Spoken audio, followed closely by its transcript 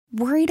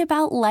Worried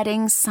about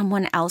letting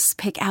someone else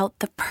pick out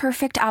the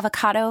perfect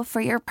avocado for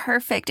your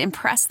perfect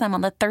impress them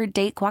on the third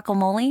date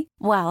guacamole?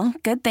 Well,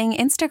 good thing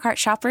Instacart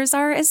shoppers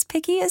are as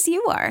picky as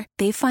you are.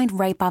 They find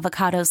ripe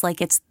avocados like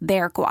it's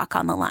their guac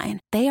on the line.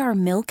 They are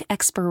milk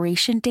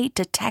expiration date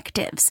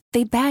detectives.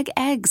 They bag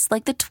eggs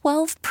like the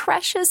 12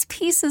 precious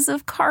pieces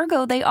of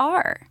cargo they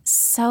are.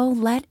 So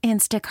let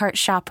Instacart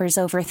shoppers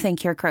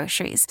overthink your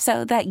groceries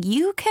so that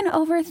you can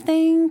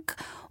overthink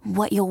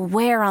what you'll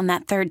wear on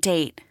that third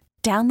date.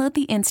 Download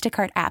the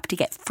Instacart app to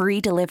get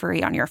free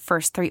delivery on your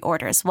first 3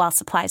 orders while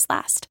supplies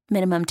last.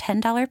 Minimum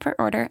 $10 per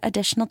order.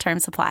 Additional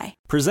terms apply.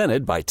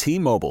 Presented by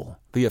T-Mobile,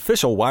 the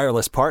official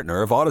wireless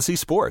partner of Odyssey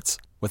Sports.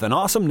 With an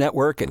awesome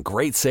network and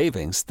great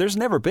savings, there's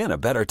never been a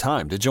better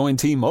time to join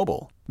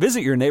T-Mobile. Visit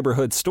your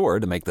neighborhood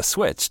store to make the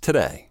switch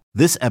today.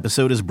 This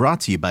episode is brought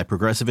to you by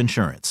Progressive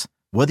Insurance.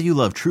 Whether you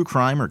love true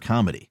crime or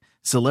comedy,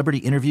 celebrity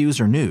interviews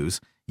or news,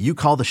 you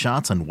call the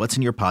shots on what's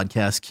in your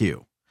podcast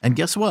queue. And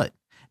guess what?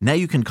 Now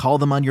you can call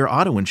them on your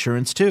auto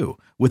insurance too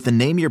with the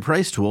Name Your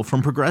Price tool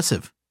from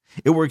Progressive.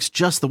 It works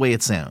just the way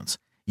it sounds.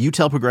 You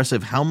tell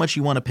Progressive how much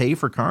you want to pay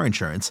for car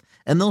insurance,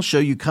 and they'll show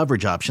you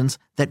coverage options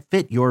that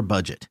fit your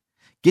budget.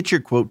 Get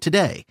your quote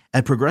today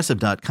at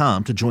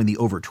Progressive.com to join the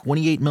over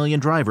 28 million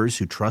drivers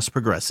who trust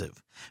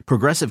Progressive.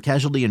 Progressive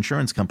Casualty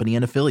Insurance Company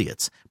and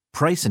Affiliates.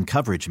 Price and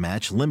coverage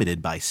match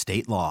limited by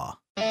state law.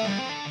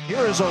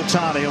 Here is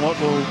Ohtani in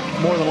what will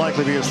more than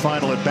likely be his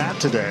final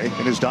at-bat today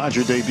in his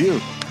Dodger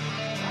debut.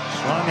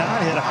 Swung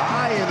on, hit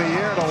high in the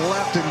air to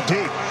left and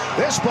deep.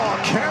 This ball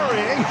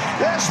carrying.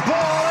 This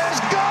ball is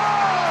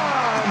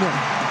gone!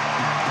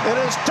 It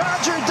is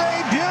Dodger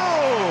debut!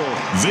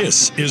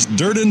 This is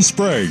Dirt and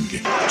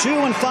Sprague.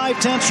 2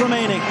 5/10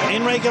 remaining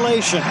in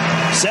regulation.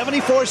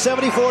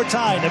 74-74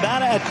 tie.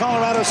 Nevada at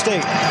Colorado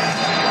State.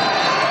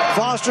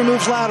 Foster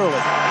moves laterally.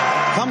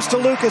 Comes to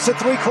Lucas at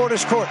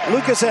three-quarters court.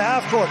 Lucas at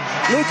half court.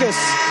 Lucas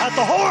at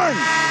the horn.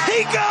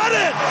 He got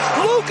it!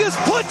 Lucas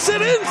puts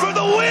it in for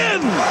the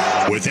win!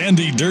 With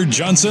Andy Dirt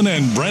Johnson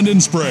and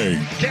Brendan Sprague.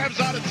 Cavs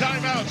out of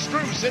timeout.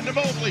 Strus into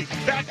Mobley.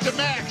 Back to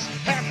Max.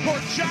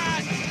 Half-court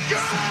shot.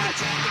 Good!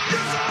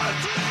 Good!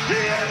 He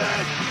hit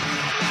it!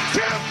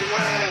 Cavs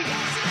win!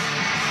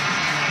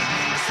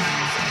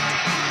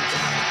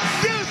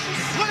 This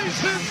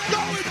place is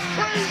going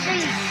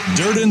crazy!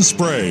 Dirt and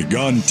Sprague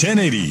on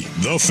 1080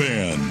 The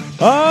Fan.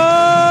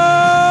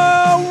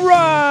 All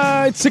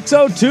right,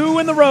 6:02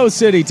 in the Rose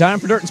City. Time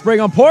for Dirt and Sprague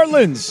on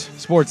Portland's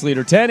sports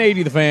leader,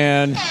 1080 The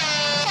Fan.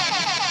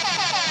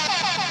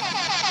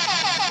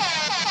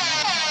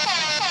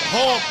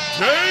 Hump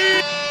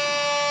day!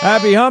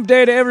 Happy hump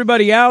day to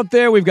everybody out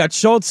there. We've got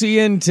Schultzy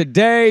in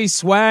today.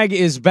 Swag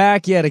is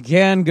back yet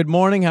again. Good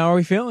morning. How are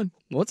we feeling?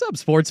 What's up,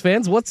 sports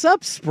fans? What's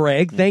up,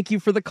 Sprague? Thank you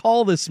for the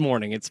call this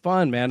morning. It's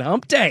fun, man.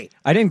 Hump day.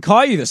 I didn't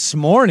call you this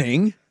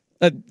morning.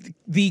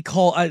 The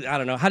call, I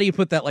don't know. How do you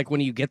put that, like, when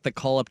you get the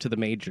call up to the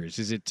majors?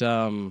 Is it...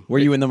 Were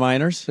you in the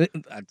minors?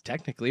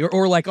 Technically.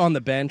 Or like on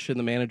the bench and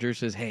the manager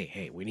says,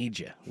 hey, we need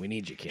you. We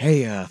need you, kid.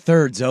 Hey,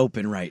 third's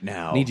open right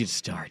now. Need you to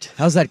start.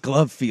 How's that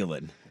glove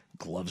feeling?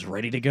 Gloves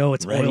ready to go.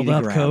 It's Ready oiled to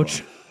up, grab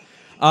coach.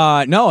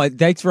 No,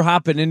 thanks for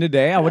hopping in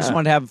today. I just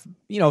wanted to have,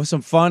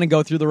 some fun and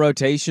go through the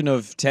rotation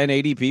of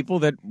 1080 people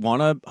that want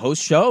to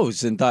host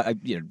shows. And thought,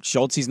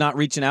 Schultzy's not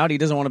reaching out. He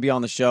doesn't want to be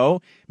on the show.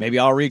 Maybe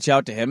I'll reach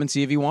out to him and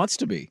see if he wants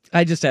to be.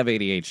 I just have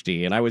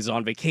ADHD, and I was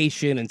on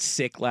vacation and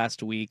sick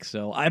last week,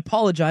 so I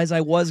apologize.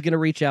 I was going to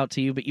reach out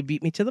to you, but you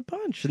beat me to the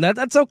punch, and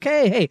that's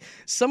okay. Hey,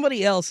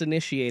 somebody else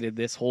initiated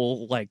this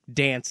whole,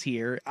 dance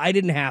here. I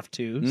didn't have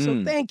to,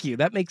 so thank you.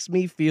 That makes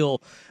me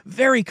feel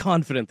very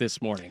confident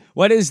this morning.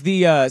 What is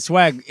the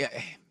swag?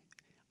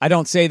 I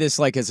don't say this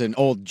like as an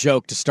old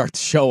joke to start the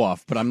show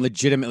off, but I'm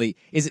legitimately...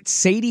 Is it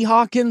Sadie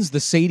Hawkins, the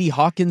Sadie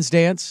Hawkins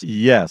dance?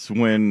 Yes,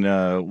 when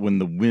the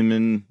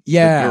women, the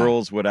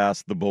girls would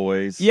ask the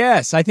boys.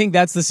 Yes, I think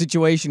that's the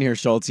situation here,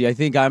 Schultzy. I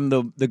think I'm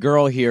the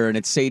girl here, and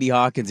it's Sadie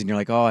Hawkins, and you're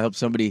like, oh, I hope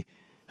somebody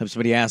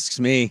asks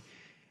me.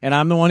 And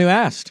I'm the one who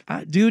asked.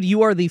 Dude,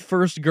 you are the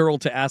first girl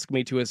to ask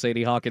me to a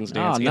Sadie Hawkins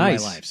dance in my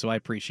life, so I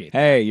appreciate that.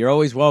 Hey, you're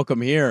always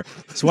welcome here.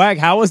 Swag,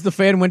 how was the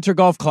Fan Winter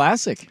Golf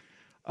Classic?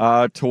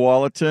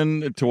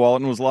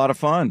 Tualatin was a lot of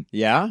fun.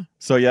 Yeah?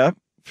 So, yeah,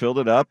 filled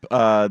it up.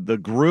 The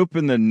group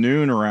in the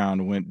noon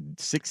round went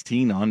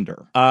 16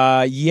 under.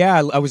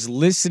 Yeah, I was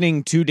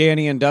listening to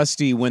Danny and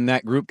Dusty when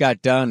that group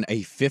got done.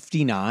 A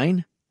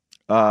 59?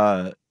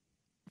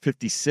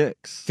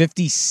 56.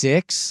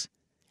 56?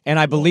 And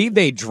I believe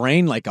they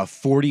drained like a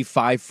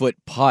 45-foot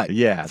putt for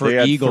they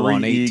had eagle 3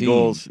 on 18.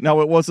 eagles.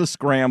 No, it was a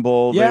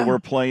scramble. Yeah. They were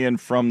playing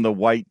from the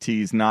white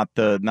tees, not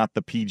the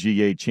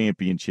PGA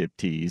Championship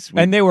tees.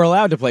 And they were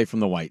allowed to play from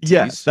the white tees.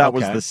 Yes, that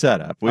was the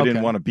setup. We didn't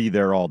Okay. want to be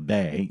there all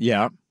day.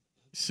 Yeah.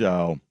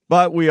 So,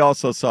 but we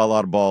also saw a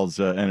lot of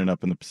balls ending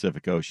up in the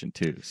Pacific Ocean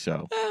too.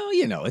 So,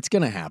 Well, it's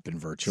going to happen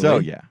virtually. So,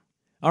 yeah.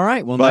 All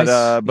right. Well, but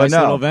nice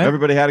no, little event.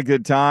 everybody had a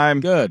good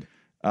time. Good.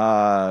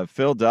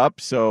 filled up.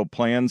 So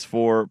plans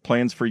for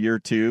year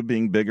 2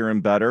 being bigger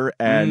and better,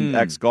 and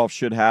X Golf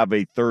should have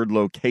a third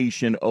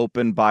location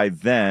open by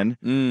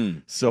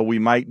then. So we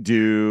might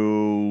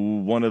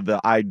do one of the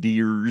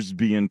ideas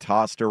being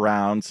tossed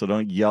around. So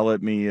don't yell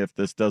at me if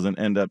this doesn't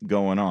end up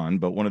going on.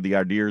 But one of the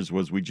ideas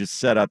was we just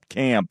set up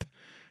camp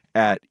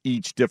at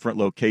each different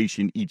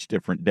location each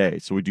different day.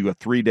 So we do a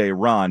 3-day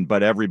run,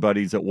 but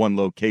everybody's at one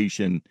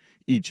location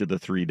each of the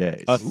 3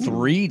 days. A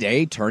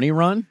 3-day tourney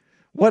run?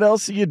 What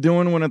else are you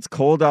doing when it's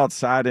cold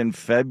outside in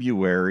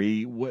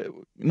February?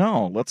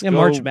 No, let's go.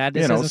 March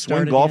Madness hasn't swing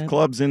started golf yet.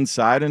 clubs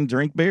inside and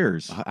drink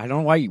beers. I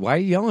don't know why are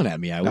you yelling at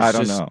me? I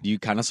don't know. You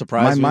kind of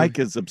surprised My me. mic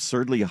is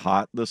absurdly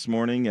hot this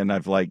morning, and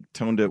I've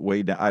toned it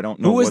way down. I don't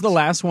know. Who was the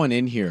last one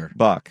in here?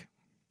 Buck.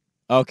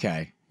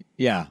 Okay.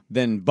 Yeah.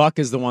 Then Buck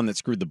is the one that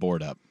screwed the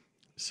board up.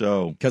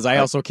 So, because I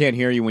also can't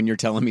hear you when you're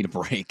telling me to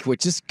break,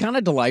 which is kind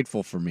of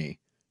delightful for me.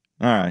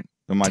 All right.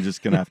 Am I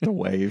just going to have to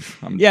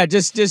wave? Yeah,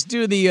 just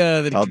do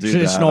the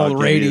traditional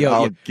radio.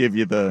 I'll give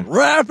you the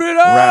wrap it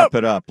up. Wrap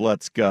it up.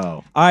 Let's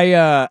go.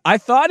 I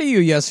thought of you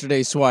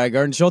yesterday, Swag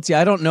and Schultzy.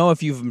 I don't know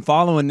if you've been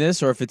following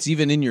this or if it's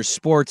even in your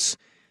sports,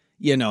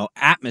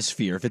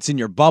 atmosphere, if it's in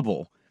your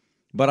bubble.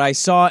 But I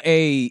saw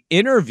a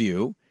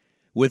interview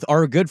with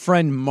our good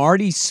friend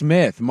Marty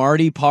Smith,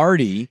 Marty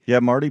Party. Yeah,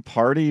 Marty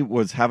Party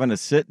was having a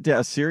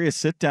serious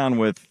sit-down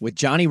with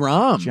Johnny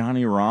Rahm.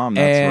 Johnny Rahm,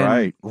 that's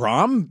right.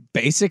 Rahm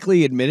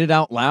basically admitted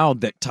out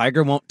loud that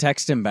Tiger won't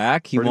text him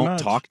back. He won't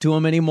talk to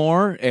him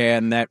anymore,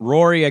 and that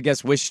Rory, I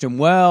guess, wished him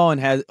well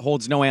and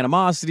holds no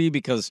animosity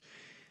because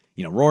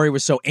Rory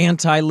was so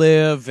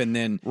anti-live, and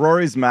then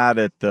Rory's mad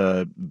at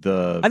the.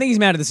 I think he's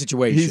mad at the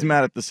situation. He's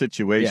mad at the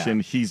situation.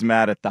 Yeah. He's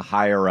mad at the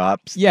higher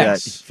ups that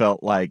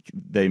felt like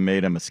they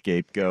made him a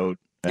scapegoat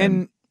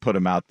and put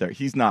him out there.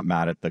 He's not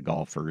mad at the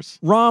golfers.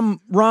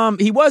 Rahm,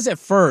 he was at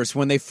first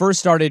when they first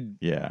started.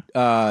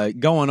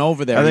 Going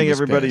over there. I think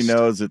everybody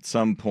knows at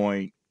some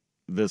point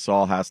this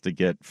all has to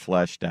get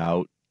fleshed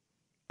out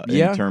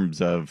in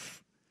terms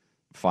of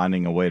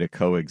finding a way to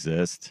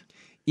coexist.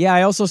 Yeah,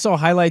 I also saw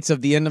highlights of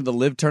the end of the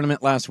Live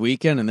tournament last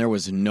weekend, and there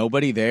was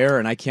nobody there,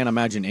 and I can't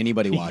imagine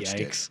anybody watched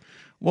it.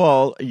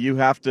 Well, you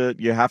have to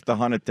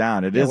hunt it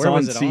down. It is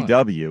on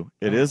CW.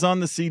 It is on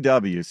the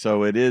CW,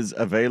 so it is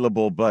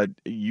available, but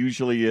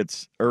usually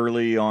it's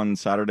early on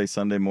Saturday,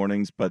 Sunday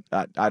mornings, but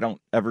I don't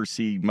ever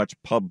see much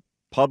pub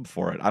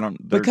for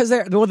it. Because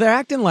they're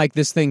acting like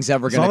this thing's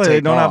ever going to take off.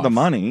 They don't have the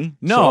money.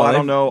 No, so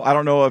I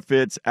don't know if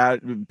it's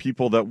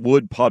people that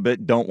would pub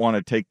it don't want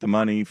to take the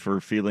money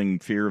for feeling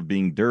fear of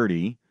being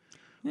dirty,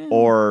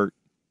 or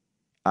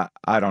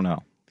I don't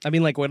know. I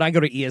mean, when I go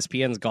to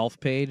ESPN's golf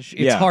page,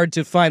 it's hard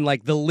to find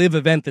the Live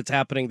event that's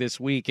happening this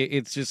week.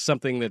 It's just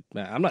something that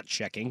I'm not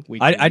checking.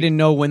 I didn't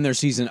know when their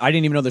season. I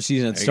didn't even know their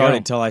season had started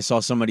until I saw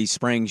somebody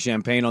spraying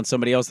champagne on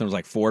somebody else. And there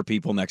was 4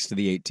 people next to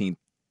the 18th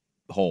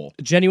hole.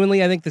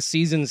 Genuinely, I think the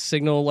season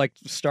signal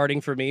starting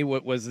for me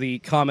was the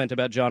comment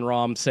about John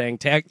Rahm saying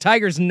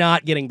Tiger's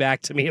not getting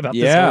back to me about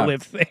this whole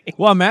Live thing.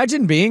 Well,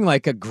 imagine being a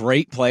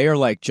great player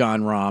like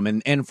John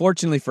Rahm, and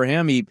fortunately for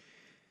him, he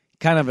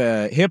kind of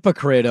a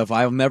hypocrite of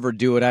I'll never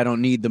do it, I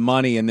don't need the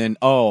money, and then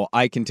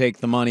I can take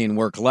the money and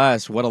work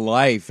less. What a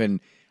life!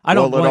 And it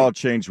all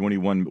changed when he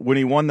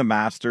won the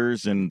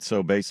Masters, and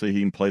so basically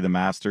he can play the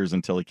Masters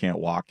until he can't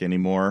walk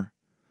anymore,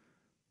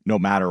 no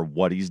matter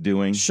what he's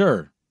doing.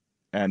 Sure.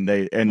 And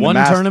one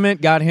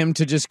tournament got him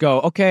to just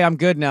go, okay, I'm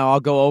good now. I'll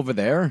go over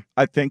there.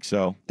 I think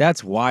so.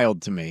 That's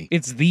wild to me.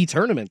 It's the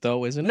tournament,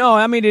 though, isn't it? No,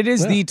 I mean, it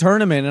is the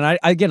tournament. And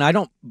I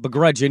don't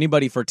begrudge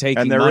anybody for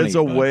taking money. And there is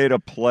a way to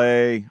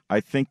play.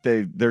 I think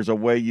there's a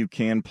way you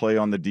can play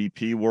on the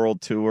DP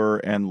World Tour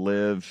and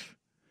Live.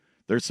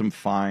 There's some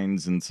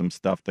fines and some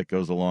stuff that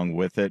goes along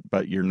with it,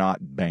 but you're not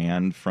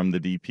banned from the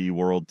DP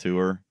World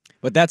Tour.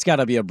 But that's got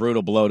to be a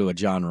brutal blow to a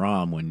John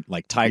Rahm when,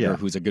 Tiger,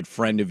 who's a good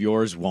friend of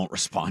yours, won't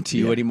respond to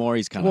you anymore.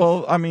 He's kind of...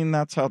 Well, I mean,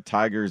 that's how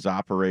Tiger's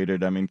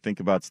operated. I mean, think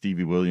about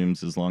Stevie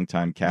Williams, his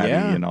longtime caddy,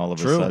 and all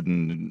of a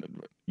sudden,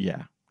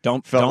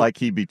 felt like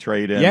he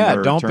betrayed him. Yeah,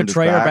 or don't turned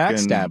betray his or back,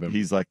 backstab him.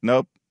 He's like,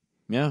 nope.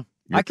 Yeah.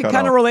 I can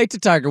kind of relate to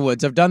Tiger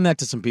Woods. I've done that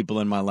to some people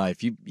in my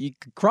life. You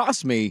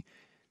cross me...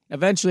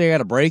 Eventually, I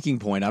got a breaking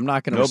point. I'm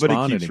not going to respond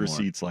anymore. Nobody keeps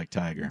receipts like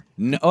Tiger.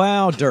 No,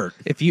 well, dirt.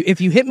 If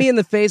you hit me in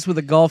the face with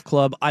a golf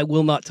club, I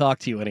will not talk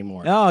to you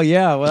anymore. Oh,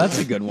 yeah. Well, that's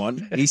a good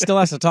one. He still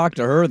has to talk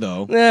to her,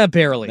 though.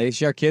 Barely. They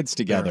share kids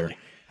together.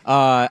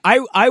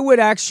 I would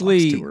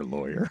actually... Talks to her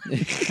lawyer.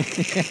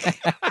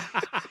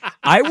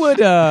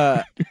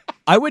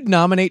 I would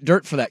nominate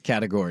Dirt for that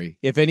category.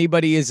 If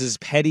anybody is as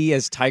petty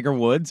as Tiger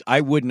Woods, I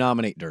would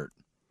nominate Dirt.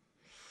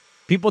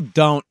 People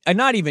don't, and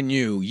not even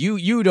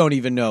you don't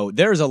even know.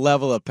 There's a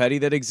level of petty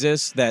that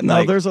exists that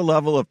there's a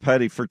level of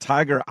petty. For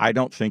Tiger, I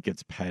don't think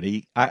it's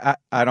petty. I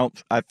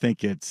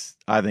think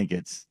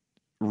it's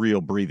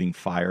real breathing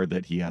fire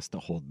that he has to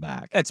hold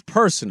back. It's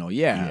personal,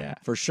 yeah,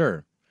 for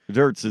sure.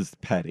 Dirt's is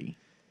petty.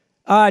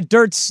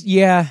 Dirt's,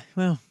 yeah.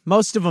 Well,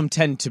 most of them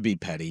tend to be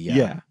petty.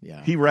 Yeah.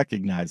 He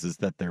recognizes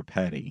that they're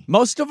petty.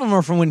 Most of them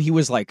are from when he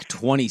was like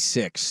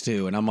 26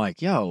 too, and I'm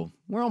like, yo,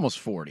 we're almost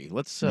 40.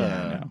 Let's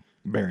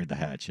bury the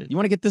hatchet. You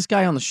want to get this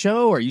guy on the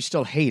show, or you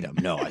still hate him?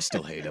 No, I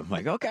still hate him.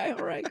 Like, okay,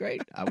 all right,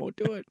 great. I won't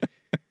do it.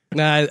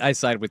 Nah, I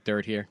side with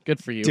Dirt here.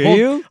 Good for you. Do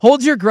you?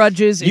 Hold your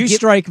grudges. You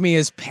strike me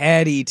as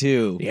petty,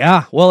 too.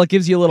 Yeah, well, it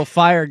gives you a little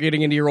fire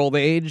getting into your old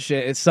age.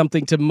 It's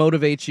something to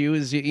motivate you.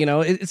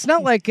 It's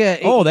not like...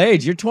 old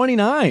age? You're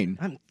 29.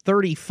 I'm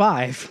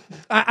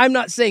 35. I'm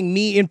not saying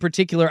me in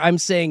particular. I'm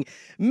saying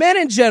men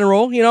in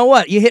general. You know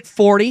what? You hit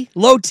 40.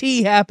 Low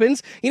T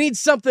happens. You need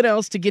something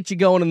else to get you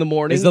going in the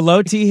morning. Is the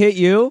low T hit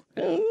you?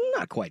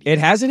 Not quite yet. It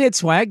hasn't hit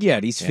Swag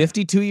yet. He's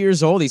 52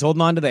 years old. He's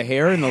holding on to the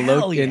hair in the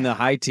in the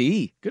high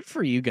T. Good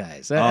for you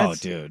guys.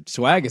 Dude,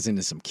 Swag is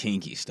into some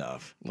kinky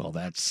stuff. Well,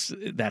 that's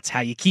how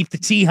you keep the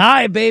T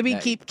high, baby.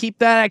 Keep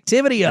that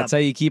activity up. That's how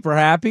you keep her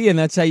happy, and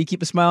that's how you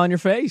keep a smile on your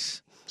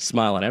face.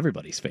 Smile on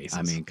everybody's faces.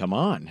 I mean, come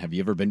on. Have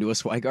you ever been to a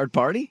Swagard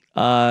party?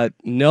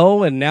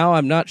 No, and now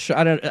I'm not sure.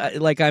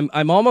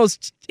 I'm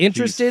almost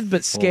interested,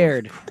 but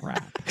scared.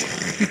 Crap.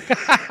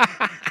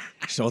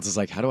 Schultz is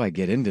like, how do I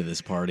get into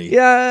this party?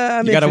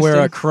 Yeah, you got to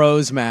wear a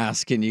crow's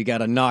mask, and you got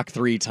to knock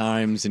 3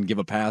 times and give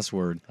a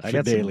password. I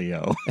got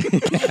Fidelio.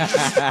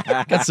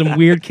 Got some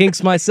weird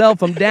kinks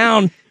myself. I'm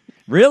down.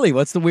 Really?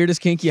 What's the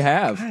weirdest kink you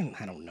have?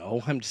 I don't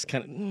know. I'm just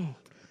kind of...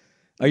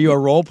 Are you a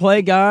role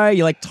play guy?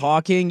 You like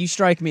talking? You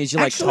strike me as you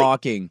like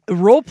talking.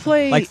 Role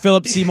play... Like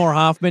Philip Seymour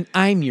Hoffman.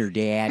 I'm your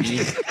daddy.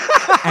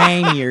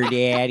 I'm your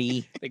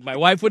daddy. I think my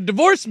wife would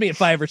divorce me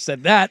if I ever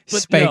said that.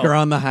 But Spank her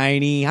on the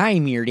hiney.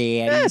 I'm your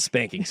daddy.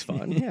 Spanking's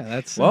fun. Yeah,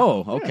 that's...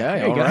 Whoa, okay.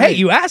 There you go. Right. Hey,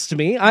 you asked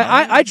me.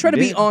 I try to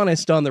be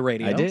honest on the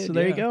radio. I did, so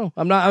there you go.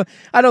 I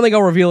don't think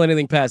I'll reveal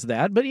anything past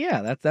that, but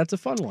yeah, that's a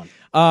fun one.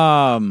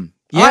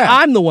 Yeah.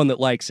 I'm the one that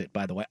likes it,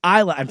 by the way.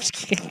 I'm just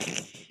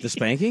kidding. The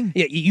spanking?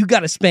 Yeah, you got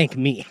to spank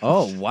me.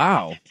 Oh,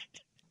 wow.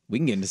 We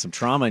can get into some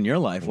trauma in your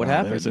life. What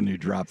happened? There's a new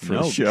drop for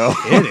the show.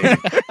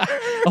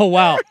 Oh,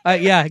 wow.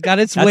 God,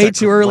 it's way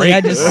too early.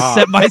 I just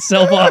set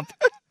myself up.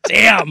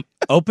 Damn.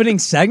 Opening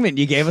segment,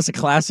 you gave us a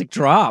classic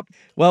drop.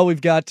 Well, we've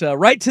got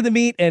right to the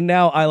meat, and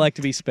now I like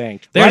to be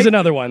spanked. There's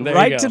another one. There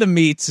right to the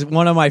meat's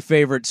one of my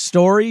favorite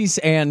stories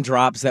and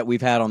drops that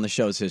we've had on the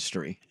show's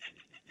history.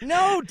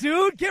 No,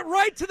 dude, get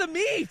right to the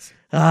meat.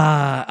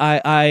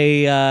 I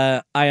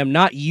am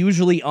not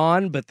usually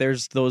on, but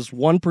there's those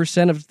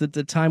 1% of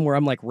the time where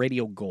I'm like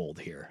radio gold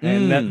here,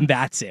 and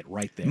that's it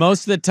right there.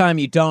 Most of the time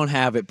you don't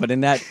have it, but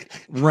in that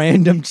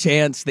random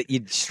chance that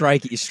you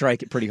strike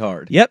it pretty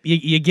hard. Yep,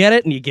 you get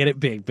it, and you get it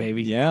big,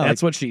 baby. Yeah,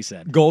 that's what she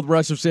said. Gold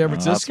rush of San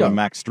Francisco. That's what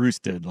Max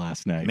Strus did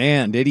last night.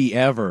 Man, did he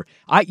ever?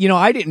 I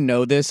didn't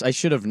know this. I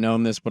should have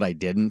known this, but I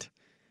didn't.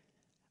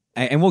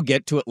 And we'll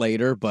get to it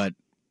later, but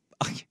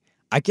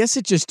I guess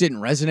it just didn't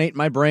resonate in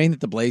my brain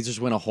that the Blazers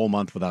went a whole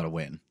month without a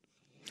win.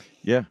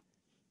 Yeah.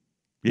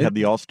 You had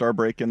the All-Star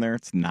break in there.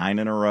 It's 9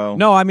 in a row.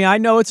 No, I mean, I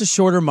know it's a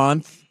shorter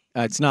month.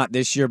 It's not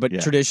this year, but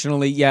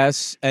traditionally,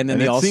 yes. And then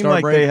the All-Star break. It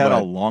seemed like they had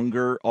a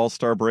longer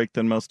All-Star break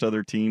than most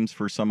other teams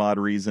for some odd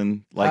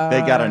reason. Like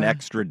they got an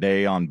extra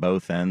day on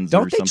both ends.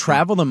 Don't they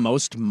travel the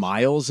most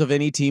miles of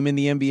any team in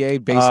the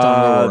NBA based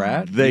on where we're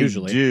at? They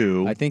usually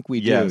do. I think we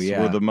do, yes,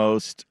 yeah. We're the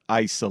most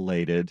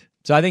isolated.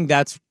 So I think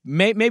that's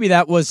maybe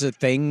that was a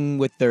thing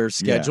with their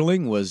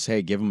scheduling was,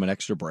 hey, give them an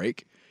extra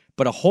break.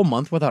 But a whole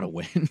month without a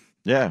win.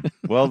 Yeah.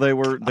 Well, they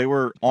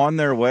were on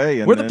their way.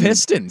 And we're the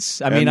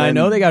Pistons. I mean, I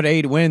know they got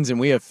 8 wins and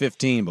we have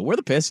 15, but we're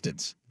the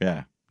Pistons.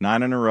 Yeah.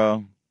 9 in a row.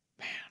 Man.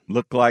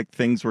 Looked like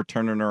things were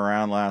turning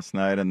around last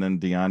night, and then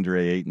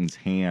DeAndre Ayton's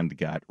hand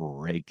got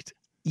raked.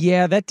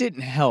 Yeah, that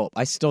didn't help.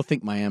 I still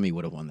think Miami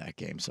would have won that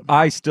game somehow.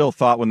 I still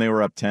thought when they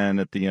were up 10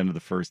 at the end of the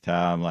first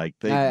half, like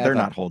they're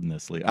not holding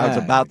this lead. I was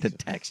about to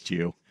text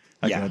you.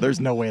 There's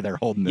no way they're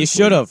holding this. You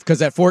should have,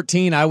 because at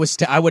 14, I would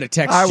have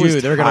texted you.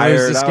 They're going to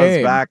lose this game. I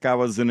was back. I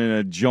was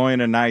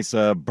enjoying a nice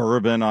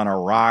bourbon on a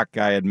rock.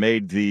 I had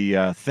made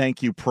the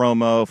thank you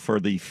promo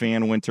for the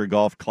Fan Winter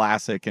Golf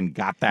Classic and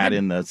got that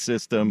in the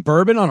system.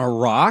 Bourbon on a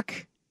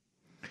rock?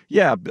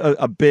 Yeah,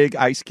 a big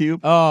ice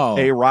cube. Oh,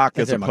 a rock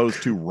as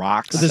opposed to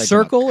rocks. Is it a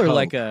circle or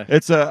like a?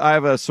 I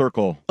have a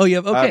circle. Oh, you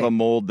have okay. I have a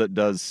mold that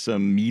does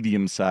some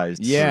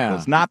medium-sized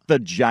circles, not the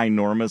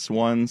ginormous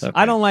ones. Okay.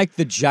 I don't like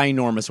the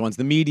ginormous ones.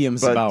 The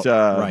medium's about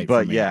right.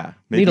 But for me. yeah,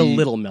 need a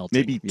little melting.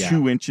 Maybe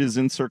 2 inches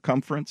in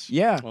circumference.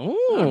 Yeah,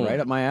 right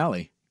up my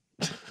alley.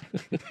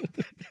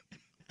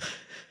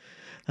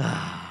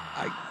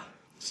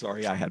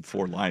 Sorry, I had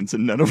 4 lines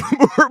and none of them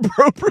were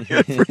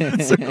appropriate for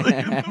this. Hey,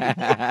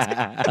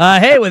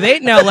 with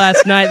 8 now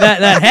last night,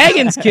 that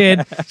Haggins kid,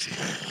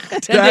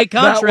 10-day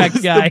contract that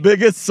was guy. The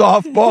biggest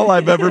softball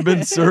I've ever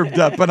been served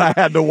up, and I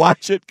had to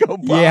watch it go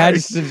by. Yeah,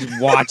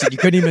 just watch it. You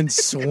couldn't even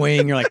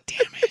swing. You're like,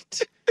 damn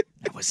it.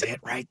 That was it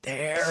right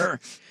there.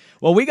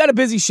 Well, we got a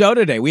busy show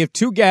today. We have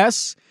 2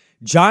 guests.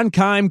 John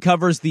Keim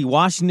covers the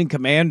Washington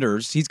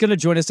Commanders. He's going to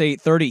join us at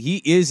 8:30.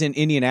 He is in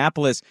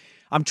Indianapolis.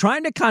 I'm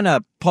trying to kind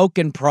of poke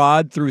and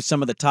prod through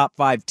some of the top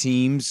 5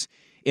 teams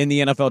in the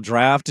NFL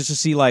draft just to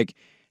see, like,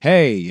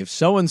 hey, if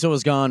so-and-so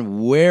is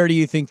gone, where do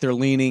you think they're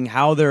leaning,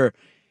 how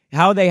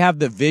they have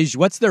the vision,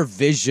 what's their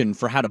vision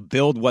for how to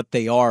build what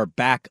they are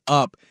back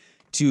up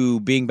to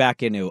being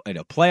back in a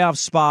playoff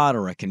spot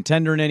or a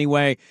contender in any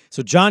way.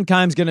 So John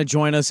Keim's going to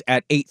join us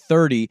at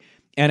 8:30,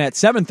 and at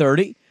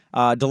 7:30,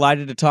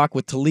 delighted to talk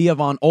with Talia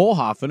von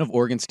Oelhoffen of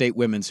Oregon State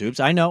Women's Hoops.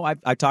 I know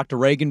I talked to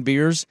Reagan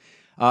Beers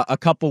a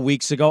couple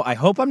weeks ago. I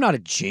hope I'm not a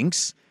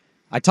jinx.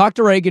 I talked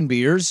to Reagan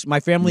Beers.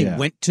 My family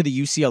went to the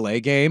UCLA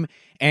game,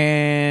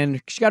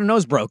 and she got her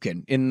nose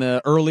broken in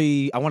the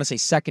early, I want to say,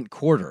 second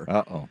quarter.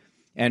 Uh-oh.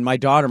 And my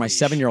daughter, my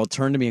 7-year-old,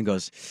 turned to me and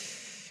goes,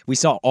 we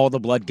saw all the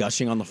blood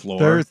gushing on the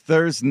floor.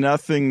 There's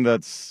nothing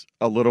that's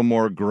a little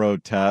more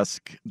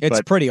grotesque.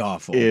 It's pretty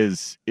awful.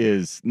 Is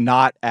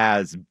not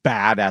as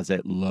bad as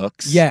it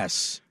looks.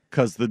 Yes.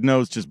 Because the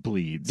nose just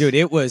bleeds. Dude,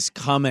 it was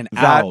coming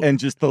out. And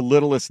just the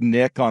littlest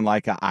nick on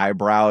like an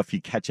eyebrow, if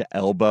you catch an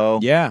elbow.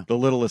 Yeah. The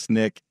littlest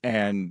nick,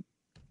 and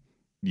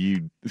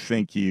you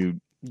think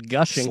you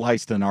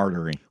sliced an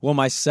artery. Well,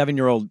 my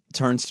 7-year-old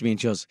turns to me and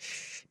she goes,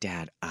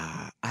 Dad,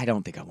 I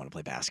don't think I want to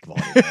play basketball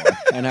anymore.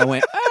 And I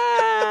went,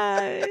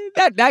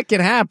 that can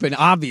happen.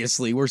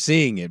 Obviously, we're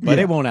seeing it, but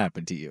it won't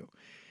happen to you.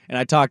 And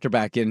I talked her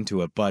back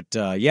into it. But,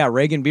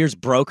 Reagan Beers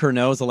broke her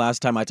nose the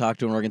last time I talked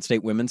to an Oregon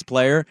State women's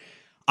player.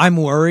 I'm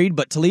worried,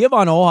 but Talia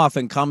von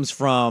Oelhoffen comes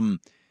from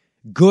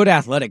good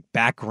athletic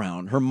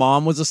background. Her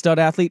mom was a stud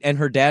athlete, and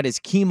her dad is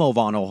Kimo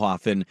von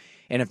Oelhoffen.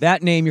 And if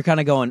that name, you're kind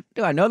of going,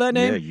 do I know that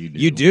name? Yeah, you do.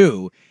 You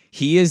do.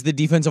 He is the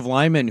defensive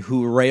lineman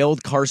who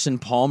railed Carson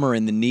Palmer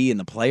in the knee in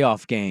the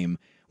playoff game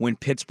when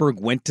Pittsburgh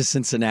went to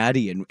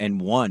Cincinnati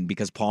and won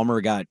because Palmer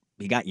got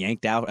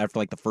yanked out after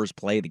like the first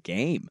play of the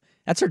game.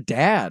 That's her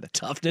dad.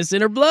 Toughness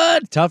in her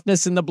blood.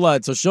 Toughness in the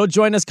blood. So she'll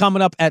join us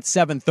coming up at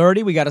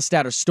 7:30. We got a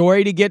stat or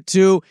story to get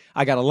to.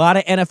 I got a lot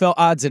of NFL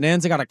odds and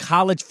ends. I got a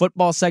college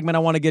football segment I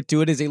want to get to.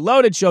 It is a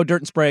loaded show,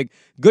 Dirt and Sprague.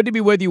 Good to be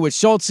with you with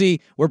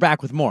Schultzy. We're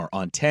back with more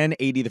on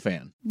 1080 The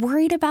Fan.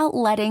 Worried about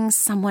letting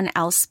someone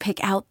else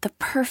pick out the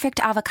perfect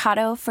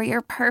avocado for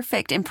your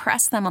perfect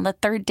impress them on the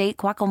third date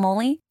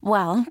guacamole?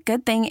 Well,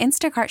 good thing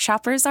Instacart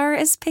shoppers are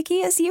as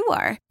picky as you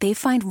are. They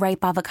find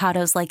ripe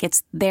avocados like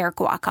it's their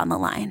guac on the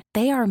line.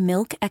 They are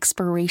milk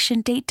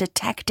expiration date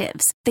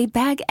detectives. They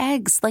bag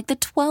eggs like the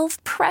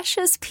 12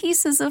 precious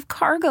pieces of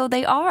cargo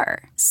they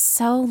are.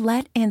 So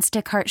let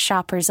Instacart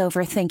shoppers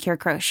overthink your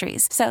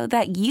groceries so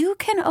that you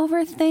can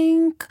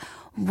overthink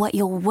what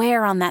you'll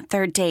wear on that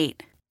third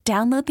date.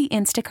 Download the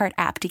Instacart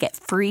app to get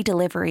free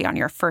delivery on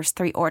your first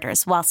 3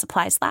 orders while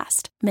supplies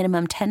last.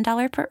 Minimum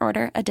 $10 per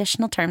order.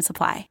 Additional terms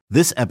apply.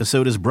 This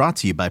episode is brought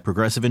to you by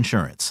Progressive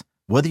Insurance.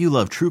 Whether you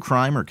love true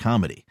crime or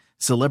comedy,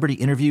 celebrity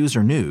interviews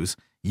or news,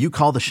 you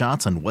call the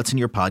shots on what's in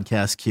your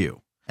podcast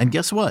queue. And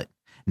guess what?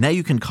 Now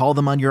you can call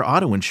them on your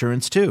auto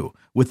insurance too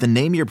with the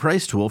Name Your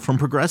Price tool from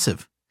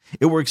Progressive.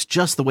 It works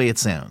just the way it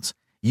sounds.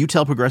 You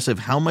tell Progressive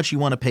how much you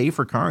want to pay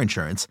for car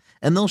insurance,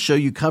 and they'll show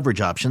you coverage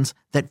options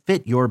that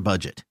fit your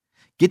budget.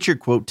 Get your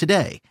quote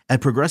today at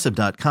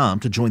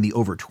Progressive.com to join the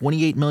over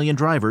 28 million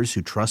drivers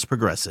who trust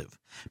Progressive.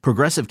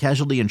 Progressive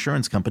Casualty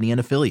Insurance Company and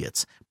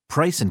Affiliates.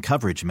 Price and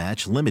coverage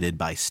match limited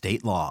by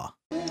state law.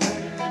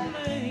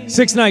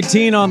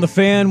 619 on The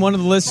Fan. One of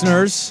the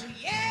listeners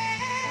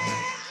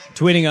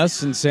tweeting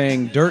us and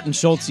saying, Dirt and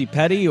Schultzy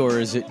petty, or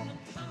is it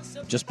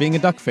just being a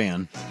Duck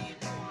fan?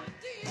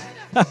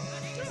 I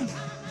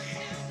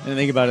didn't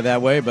think about it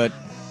that way, but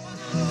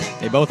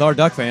they both are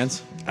Duck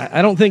fans.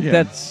 I don't think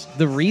that's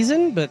the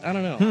reason, but I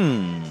don't know.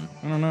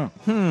 I don't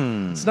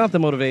know. It's not the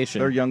motivation.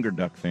 They're younger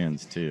Duck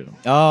fans, too.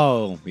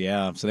 Oh,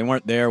 yeah. So they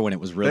weren't there when it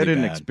was really bad. They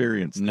didn't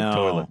experience the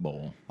toilet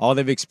bowl. All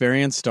they've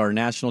experienced are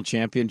national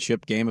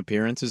championship game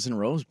appearances and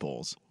Rose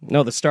Bowls.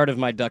 No, the start of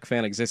my Duck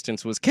fan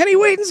existence was Kenny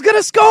Wheaton's going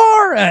to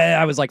score!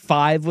 I was like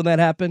 5 when that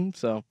happened,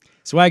 so...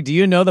 Swag, do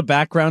you know the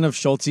background of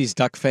Schultzy's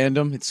Duck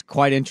fandom? It's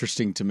quite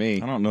interesting to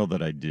me. I don't know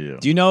that I do.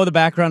 Do you know the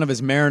background of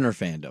his Mariner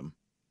fandom?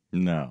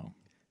 No.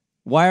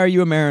 Why are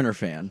you a Mariner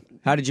fan?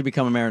 How did you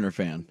become a Mariner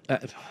fan?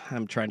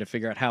 I'm trying to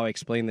figure out how I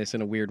explain this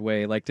in a weird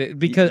way.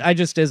 Because I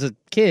just, as a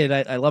kid,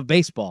 I love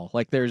baseball.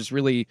 Like, there's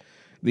really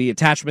the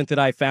attachment that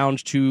I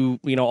found to,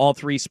 all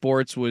 3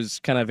 sports was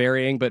kind of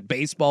varying, but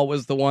baseball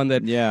was the one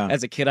that,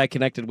 as a kid, I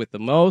connected with the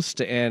most.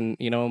 And,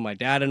 my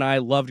dad and I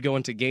loved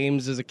going to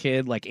games as a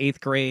kid. Like, 8th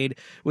grade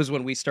was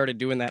when we started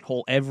doing that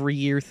whole every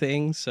year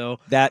thing. So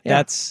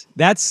that's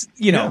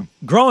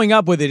growing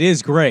up with it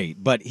is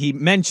great, but he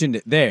mentioned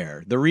it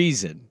there. The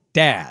reason,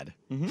 Dad.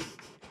 Mm-hmm.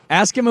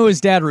 Ask him who his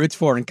dad roots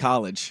for in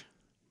college.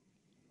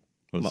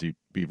 Was he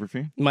Beaver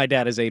fan? My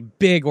dad is a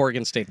big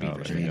Oregon State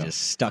Beaver fan. He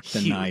just stuck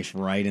the knife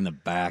right in the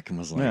back and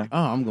was like,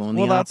 I'm going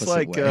the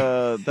opposite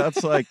way.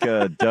 That's like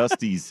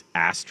Dusty's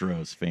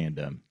Astros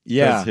fandom.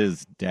 Yeah. Because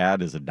his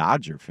dad is a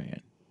Dodger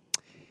fan.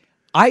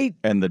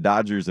 And the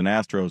Dodgers and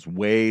Astros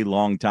way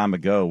long time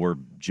ago were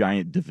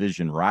giant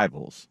division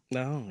rivals.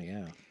 Oh,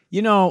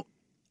 yeah.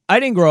 I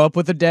didn't grow up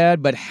with a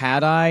dad, but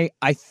had I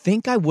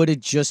think I would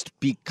have just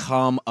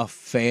become a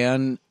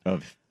fan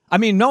of. I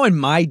mean, knowing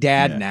my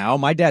dad now,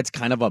 my dad's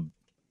kind of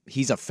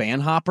he's a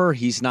fan hopper.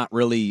 He's not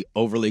really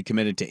overly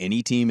committed to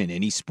any team in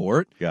any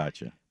sport.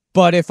 Gotcha.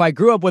 But if I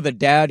grew up with a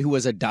dad who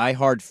was a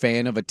diehard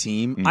fan of a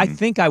team, I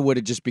think I would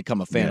have just become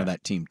a fan of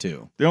that team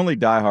too. The only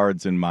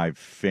diehards in my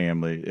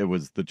family, it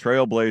was the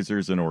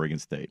Trailblazers and Oregon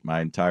State. My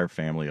entire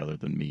family, other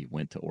than me,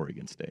 went to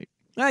Oregon State.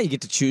 You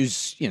get to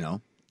choose,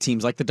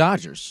 teams like the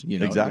Dodgers. Exactly. You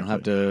don't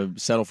have to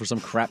settle for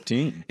some crap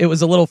team. It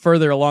was a little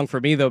further along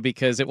for me, though,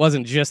 because it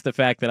wasn't just the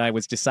fact that I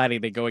was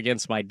deciding to go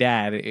against my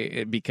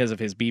dad because of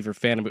his Beaver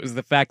fandom. It was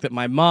the fact that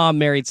my mom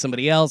married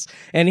somebody else,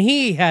 and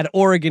he had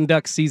Oregon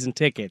Ducks season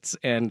tickets,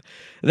 and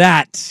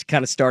that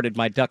kind of started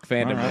my Duck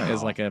fandom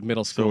as like a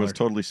middle schooler. So it was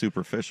totally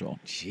superficial.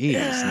 Jeez,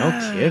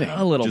 no kidding.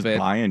 A little just bit.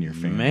 Buying your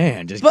fandom.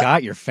 Man,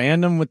 got your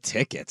fandom with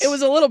tickets. It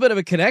was a little bit of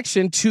a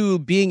connection to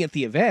being at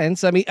the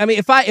events. I mean,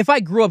 if I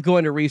grew up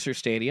going to Reser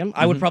Stadium,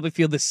 I would probably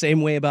feel the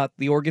same way about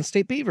the Oregon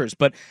State Beavers,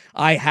 but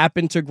I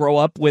happened to grow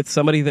up with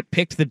somebody that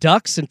picked the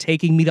Ducks and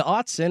taking me to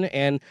Autzen,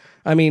 and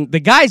I mean, the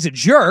guy's a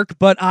jerk,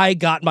 but I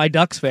got my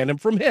Ducks fandom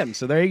from him,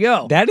 so there you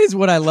go. That is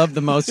what I love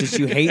the most, is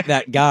you hate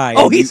that guy.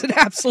 Oh, he's an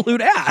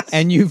absolute ass.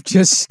 And you've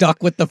just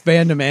stuck with the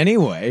fandom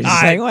anyway.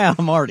 Saying, well,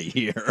 I'm already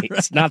here.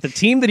 It's not the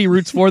team that he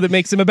roots for that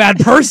makes him a bad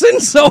person,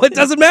 so it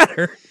doesn't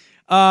matter.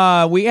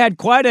 We had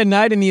quite a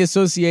night in the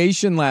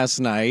association last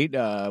night.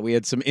 We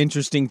had some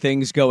interesting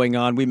things going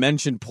on. We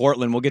mentioned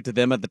Portland. We'll get to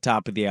them at the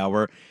top of the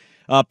hour.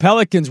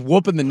 Pelicans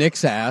whooping the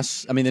Knicks'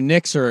 ass. I mean, the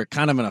Knicks are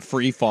kind of in a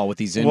free fall with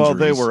these injuries. Well,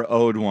 they were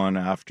owed one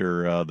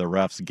after the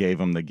refs gave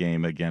them the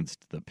game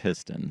against the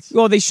Pistons.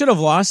 Well, they should have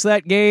lost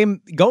that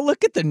game. Go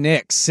look at the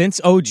Knicks.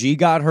 Since OG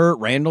got hurt,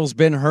 Randall's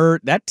been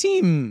hurt. That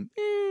team...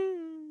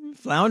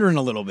 floundering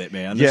a little bit,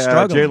 man. They're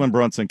struggling. Jalen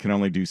Brunson can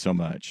only do so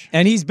much,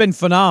 and he's been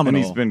phenomenal.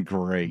 And he's been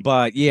great.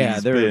 But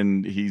yeah,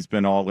 he's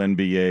been all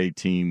NBA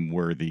team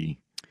worthy.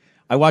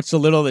 I watched a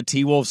little of the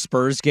T-Wolves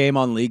Spurs game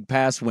on League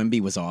Pass. Wemby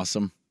was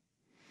awesome.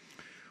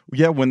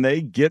 Yeah, when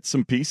they get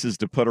some pieces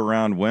to put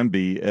around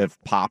Wemby, if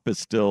Pop is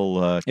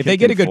still if they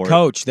get a good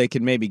coach, they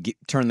can maybe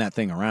turn that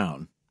thing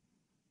around.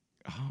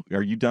 Oh,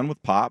 are you done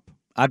with Pop?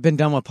 I've been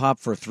done with Pop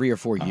for 3 or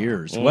 4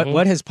 years.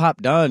 What has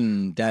Pop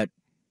done that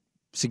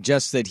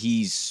suggests that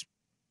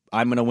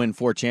I'm going to win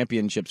 4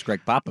 championships,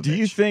 Greg Popovich? Do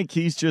you think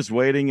he's just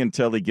waiting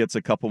until he gets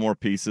a couple more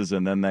pieces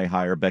and then they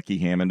hire Becky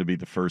Hammon to be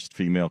the first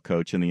female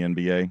coach in the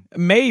NBA?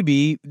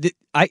 Maybe.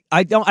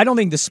 I don't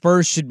think the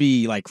Spurs should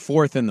be like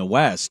 4th in the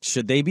West.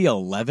 Should they be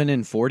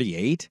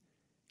 11-48?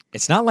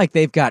 It's not like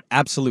they've got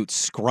absolute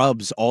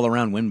scrubs all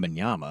around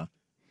Wembanyama.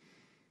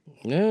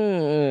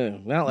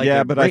 Not like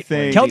yeah, but I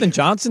think Keldon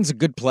Johnson's a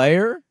good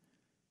player.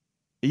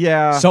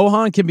 Yeah,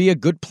 Sohan can be a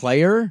good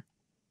player.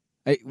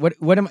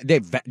 What am I?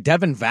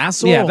 Devin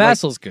Vassell? Yeah,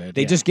 Vassell's good.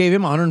 They just gave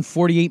him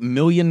 $148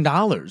 million.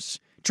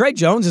 Trey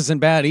Jones isn't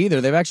bad either.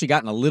 They've actually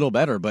gotten a little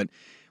better, but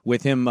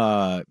with him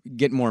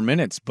getting more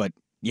minutes. But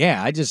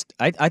yeah, I just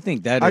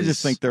think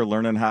they're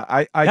learning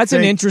how. That's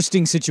an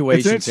interesting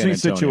situation. It's an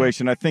interesting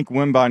situation. I think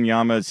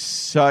Wembanyama is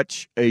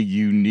such a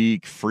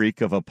unique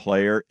freak of a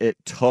player. It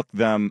took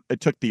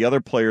the other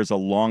players a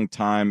long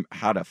time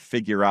how to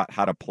figure out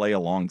how to play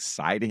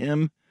alongside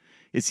him.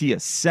 Is he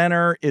a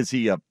center? Is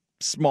he a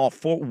small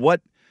forward?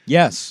 What?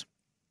 Yes.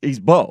 He's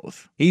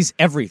both. He's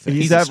everything.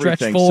 He's everything. A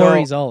stretch 4. So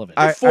he's all of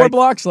it. 4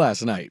 blocks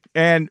last night.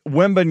 And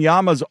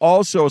Wembanyama's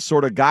also a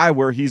sort of guy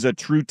where he's a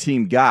true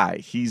team guy.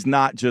 He's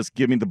not just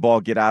give me the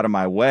ball, get out of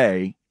my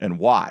way, and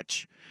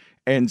watch.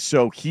 And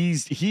so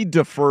he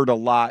deferred a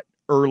lot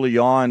early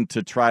on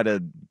to try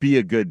to be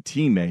a good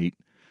teammate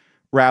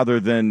rather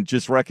than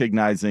just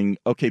recognizing,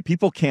 okay,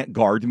 people can't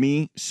guard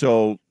me,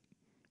 so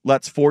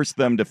let's force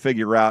them to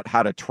figure out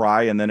how to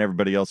try, and then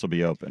everybody else will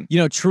be open.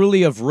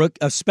 Truly of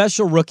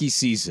special rookie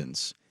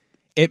seasons,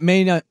 it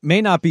may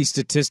not be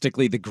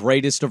statistically the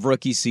greatest of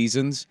rookie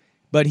seasons,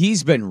 but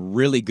he's been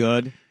really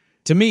good.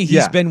 To me,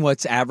 he's been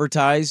what's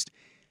advertised,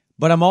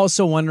 but I'm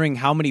also wondering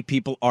how many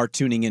people are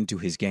tuning into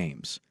his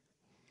games.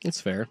 It's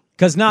fair.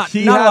 Because not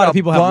a lot of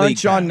people have League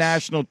Pass. On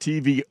national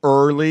TV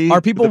early.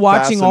 Are people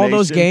watching all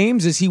those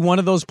games? Is he one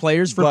of those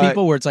players for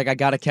people where it's like, I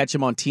got to catch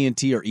him on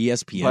TNT or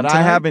ESPN But tonight?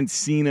 I haven't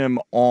seen him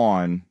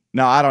on.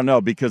 Now, I don't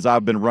know because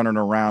I've been running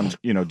around,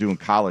 doing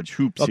college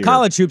hoops here.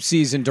 College hoop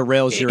season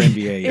derails your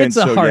NBA. It's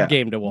a hard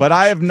game to watch. But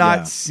I have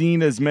not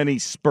seen as many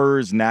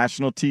Spurs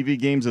national TV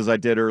games as I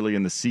did early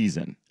in the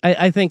season.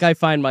 I think I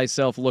find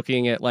myself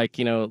looking at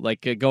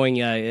going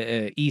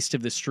east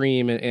of the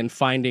stream and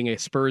finding a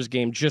Spurs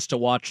game just to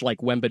watch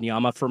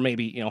Wembanyama for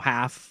maybe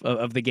half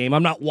of the game.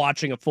 I'm not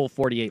watching a full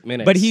 48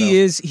 minutes. But he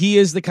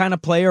is the kind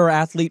of player or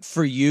athlete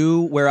for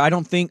you where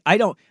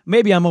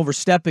maybe I'm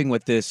overstepping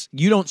with this.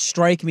 You don't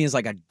strike me as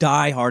like a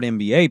diehard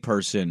NBA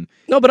person.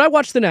 No, but I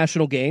watch the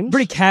national games.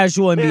 Pretty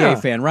casual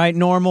NBA fan, right?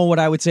 Normal, what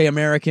I would say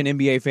American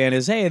NBA fan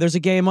is, hey, there's a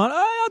game on,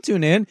 I'll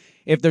tune in.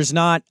 If there's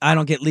not, I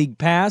don't get League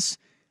Pass.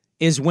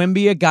 Is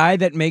Wemby a guy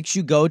that makes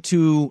you go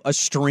to a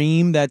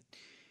stream that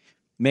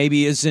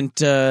maybe isn't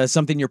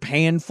something you're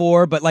paying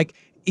for? But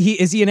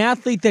Is he an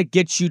athlete that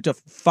gets you to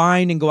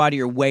find and go out of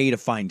your way to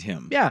find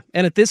him? Yeah,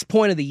 and at this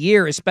point of the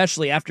year,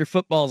 especially after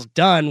football's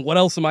done, what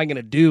else am I going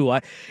to do?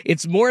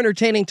 It's more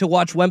entertaining to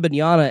watch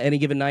Wembanyama any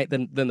given night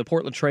than the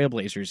Portland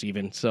Trailblazers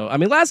even. So, I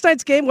mean, last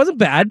night's game wasn't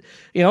bad.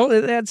 You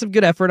know, they had some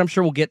good effort. I'm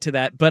sure we'll get to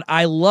that. But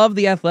I love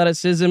the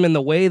athleticism and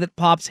the way that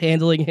Pop's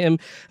handling him.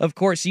 Of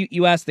course,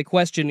 you asked the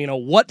question,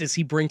 what does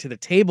he bring to the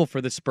table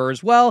for the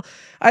Spurs? Well,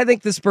 I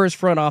think the Spurs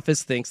front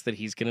office thinks that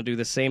he's going to do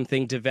the same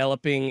thing,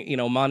 developing,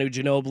 Manu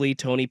Ginobili,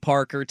 Tony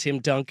Parker, Tim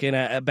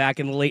Duncan back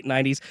in the late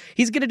 90s.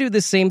 He's going to do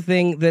the same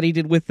thing that he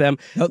did with them.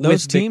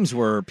 Those teams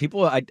were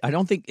people. I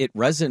don't think it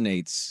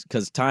resonates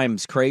because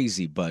time's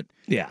crazy, but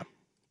yeah,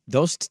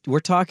 we're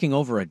talking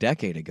over a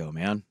decade ago,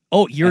 man.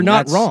 Oh, you're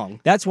not wrong.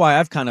 That's why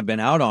I've kind of been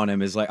out on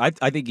him. Is like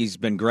I think he's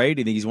been great.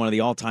 I think he's one of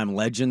the all-time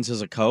legends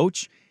as a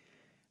coach.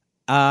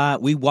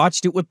 We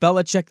watched it with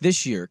Belichick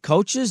this year.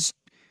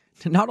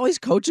 Not always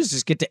coaches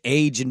just get to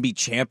age and be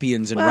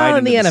champions and ride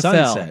into the NFL.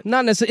 Sunset.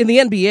 Not necessarily.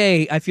 In the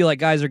NBA, I feel like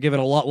guys are given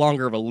a lot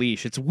longer of a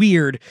leash. It's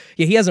weird.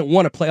 Yeah, he hasn't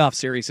won a playoff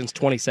series since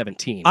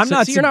 2017.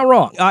 So you're not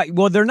wrong.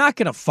 Well, they're not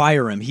going to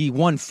fire him. He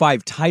won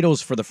 5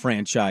 titles for the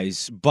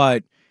franchise,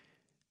 but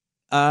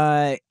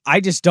I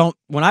just don't.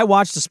 When I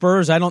watch the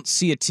Spurs, I don't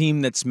see a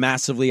team that's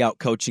massively out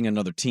coaching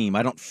another team.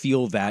 I don't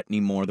feel that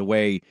anymore. The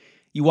way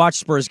you watch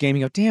Spurs game,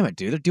 you go, damn it,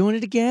 dude, they're doing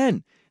it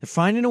again. They're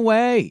finding a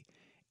way,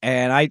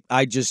 and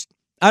I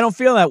don't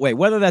feel that way.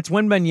 Whether that's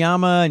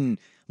Wembanyama and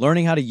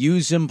learning how to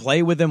use him,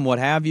 play with him, what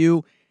have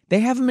you, they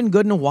haven't been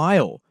good in a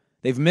while.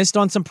 They've missed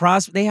on some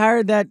prospects. They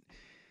hired that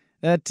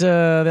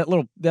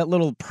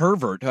little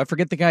pervert. I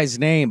forget the guy's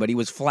name, but he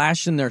was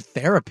flashing their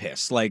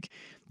therapist. Like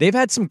they've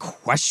had some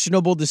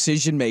questionable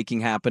decision making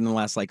happen in the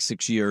last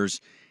 6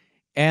 years.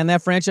 And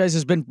that franchise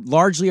has been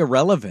largely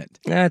irrelevant.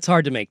 It's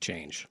hard to make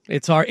change.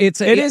 It's hard.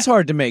 It is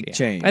hard to make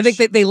change. I think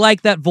they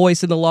like that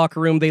voice in the locker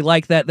room. They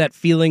like that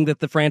feeling that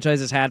the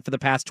franchise has had for the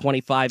past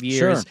 25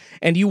 years. Sure.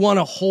 And you want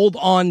to hold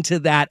on to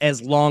that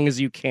as long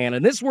as you can.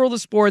 In this world of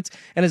sports,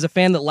 and as a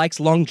fan that likes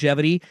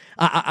longevity,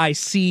 I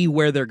see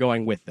where they're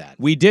going with that.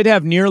 We did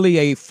have nearly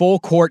a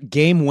full-court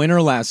game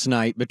winner last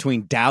night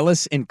between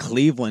Dallas and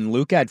Cleveland.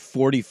 Luke had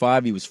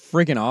 45. He was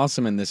freaking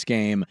awesome in this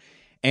game.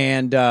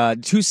 And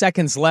 2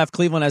 seconds left.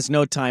 Cleveland has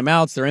no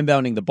timeouts. They're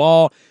inbounding the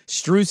ball.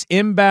 Strus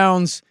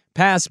inbounds,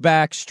 pass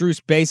back.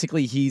 Strus,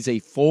 basically, he's a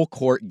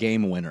full-court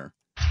game winner.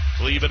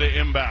 Kleba to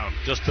inbound,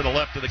 just to the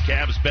left of the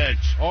Cavs bench.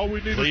 All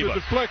we need is a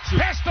deflection.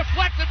 Pass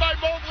deflected by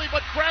Mobley,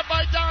 but grabbed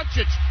by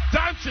Doncic.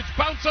 Doncic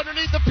bounced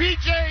underneath the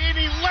PJ, and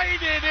he laid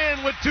it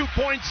in with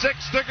 2.6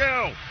 to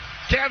go.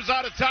 Cavs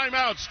out of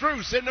timeout.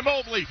 Strus into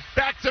Mobley.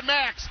 Back to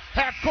Max.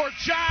 Half-court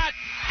shot.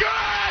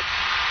 Good!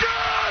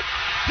 Good!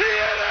 He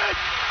hit it!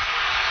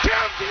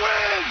 Cavs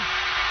win!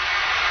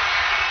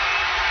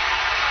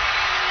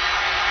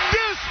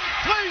 This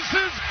place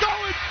is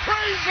going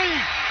crazy!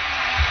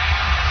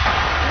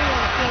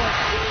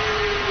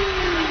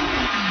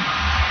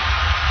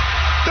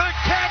 The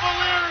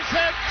Cavaliers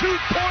had 2.6.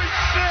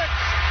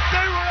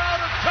 They were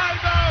out of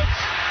timeouts.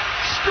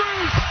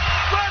 Strus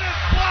let it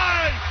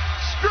fly.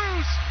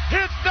 Strus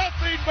hit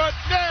nothing but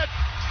net.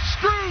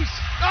 Strus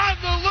on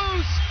the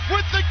loose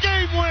with the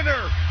game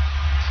winner.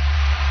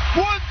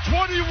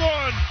 121,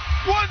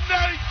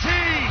 119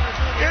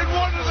 in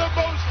one of the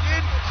most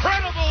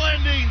incredible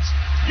endings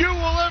you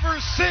will ever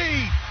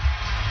see.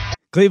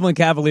 Cleveland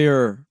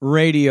Cavalier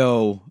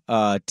radio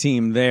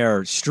team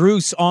there.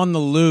 Strus on the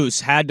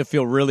loose had to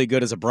feel really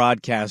good as a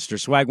broadcaster.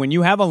 Swag, when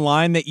you have a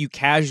line that you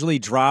casually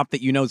drop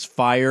that you know is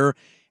fire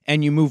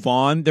and you move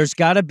on, there's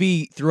got to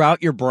be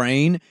throughout your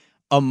brain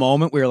a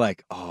moment where you're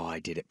like, oh, I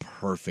did it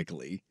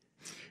perfectly.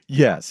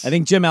 Yes. I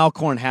think Jim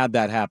Alcorn had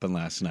that happen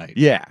last night.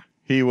 Yeah.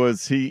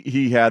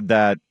 He had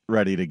that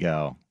ready to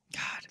go.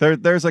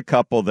 God. There's a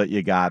couple that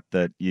you got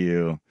that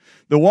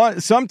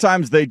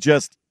sometimes they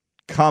just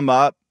come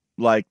up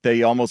like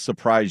they almost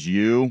surprise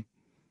you.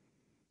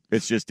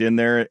 It's just in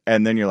there,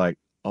 and then you're like,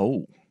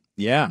 oh.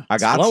 Yeah. I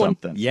got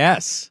something.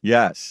 Yes.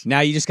 Yes. Now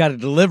you just got to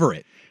deliver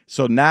it.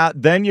 So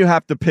then you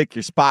have to pick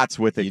your spots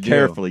with it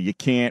carefully. You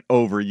can't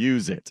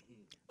overuse it.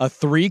 A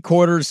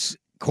 3/4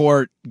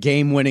 court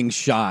game-winning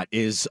shot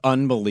is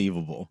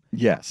unbelievable.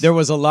 Yes. There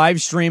was a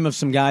live stream of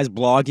some guys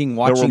blogging,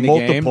 watching the game. There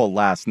were multiple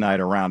last night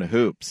around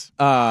hoops.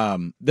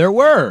 There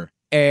were.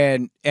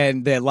 And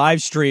the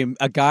live stream,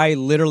 a guy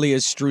literally,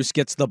 as Strus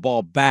gets the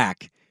ball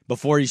back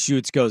before he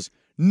shoots, goes,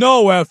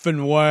 no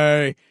effing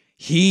way.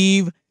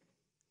 Heave,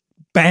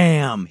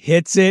 bam,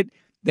 hits it.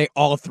 They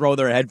all throw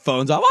their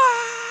headphones off.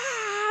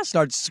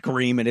 Start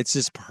screaming. It's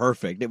just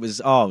perfect. It was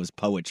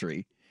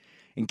poetry.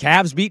 And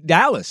Cavs beat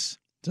Dallas.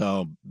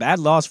 So, bad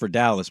loss for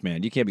Dallas,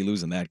 man. You can't be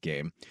losing that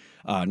game.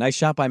 Nice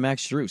shot by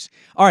Max Strus.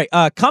 All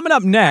right, coming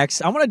up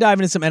next, I want to dive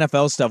into some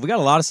NFL stuff. We got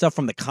a lot of stuff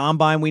from the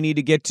Combine we need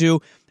to get to.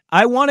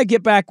 I want to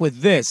get back with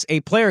this.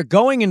 A player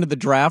going into the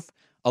draft,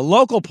 a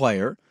local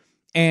player,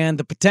 and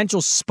the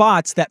potential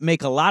spots that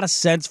make a lot of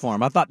sense for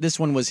him. I thought this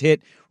one was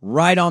hit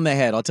right on the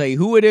head. I'll tell you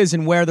who it is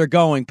and where they're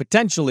going,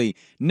 potentially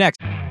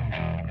next.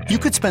 You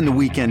could spend the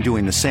weekend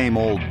doing the same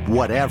old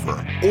whatever,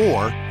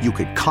 or you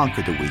could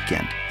conquer the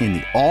weekend in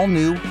the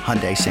all-new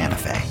Hyundai Santa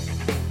Fe.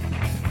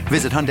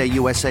 Visit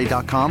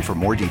HyundaiUSA.com for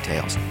more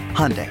details.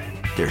 Hyundai,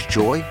 there's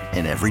joy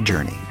in every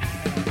journey.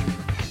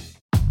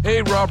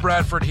 Hey, Rob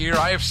Bradford here.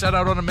 I have set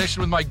out on a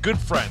mission with my good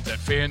friends at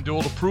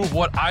FanDuel to prove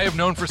what I have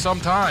known for some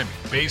time.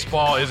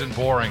 Baseball isn't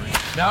boring.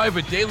 Now I have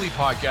a daily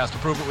podcast to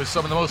prove it with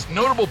some of the most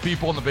notable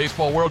people in the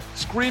baseball world,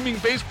 screaming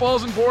baseball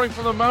isn't boring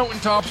from the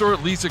mountaintops, or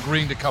at least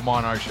agreeing to come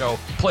on our show.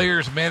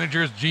 Players,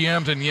 managers,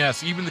 GMs, and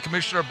yes, even the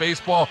commissioner of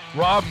baseball,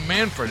 Rob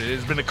Manfred. It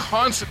has been a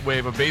constant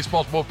wave of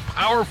baseball's most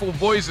powerful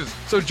voices.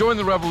 So join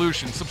the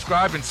revolution.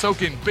 Subscribe and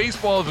soak in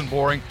Baseball Isn't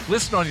Boring.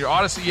 Listen on your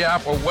Odyssey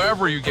app or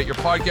wherever you get your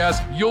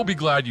podcast. You'll be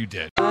glad you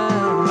did.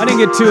 I didn't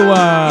get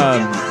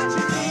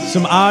to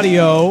some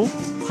audio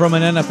from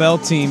an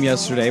NFL team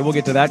yesterday. We'll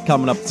get to that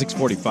coming up at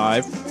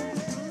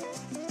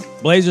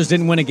 6:45. Blazers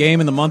didn't win a game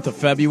in the month of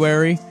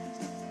February.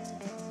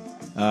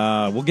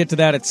 We'll get to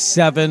that at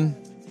 7.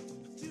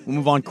 We'll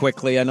move on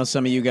quickly. I know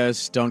some of you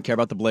guys don't care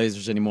about the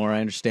Blazers anymore.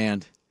 I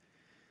understand.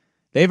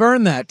 They've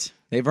earned that.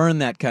 They've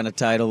earned that kind of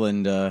title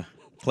and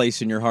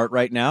place in your heart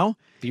right now.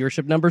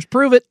 Viewership numbers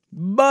prove it.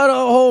 But a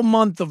whole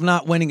month of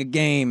not winning a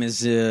game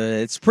is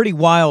it's pretty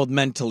wild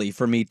mentally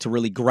for me to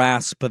really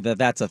grasp that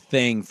that's a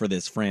thing for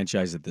this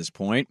franchise at this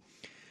point.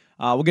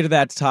 We'll get to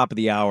that at the top of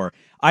the hour.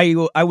 I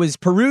was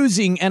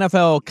perusing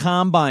NFL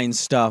Combine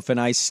stuff, and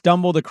I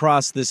stumbled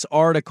across this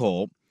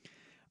article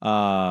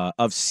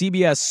of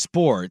CBS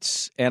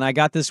Sports, and I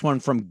got this one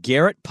from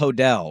Garrett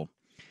Podell.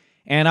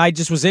 And I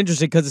just was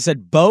interested because it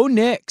said Bo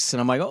Nix, and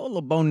I'm like, oh, a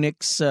little Bo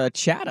Nix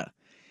chatter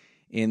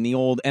in the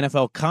old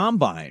NFL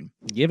Combine.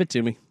 Give it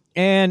to me.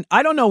 And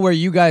I don't know where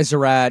you guys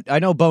are at. I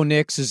know Bo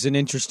Nix is an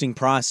interesting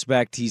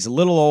prospect. He's a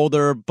little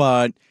older,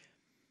 but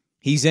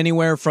he's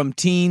anywhere from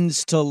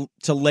teens to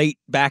late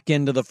back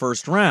into the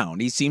first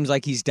round. He seems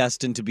like he's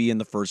destined to be in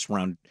the first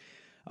round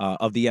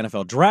of the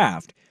NFL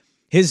draft.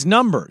 His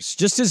numbers,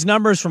 just his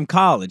numbers from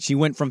college, he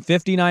went from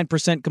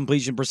 59%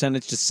 completion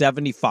percentage to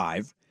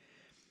 75%.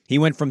 He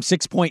went from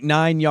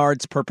 6.9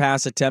 yards per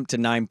pass attempt to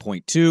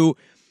 9.2.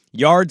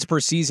 Yards per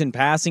season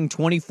passing,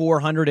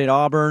 2,400 at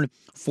Auburn,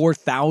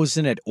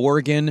 4,000 at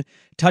Oregon.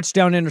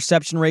 Touchdown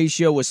interception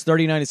ratio was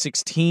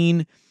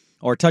 39-16,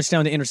 or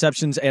touchdown to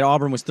interceptions at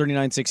Auburn was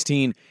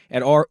 39-16.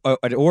 At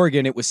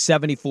Oregon, it was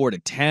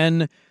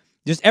 74-10.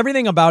 Just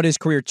everything about his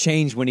career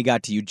changed when he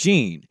got to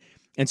Eugene.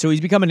 And so he's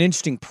become an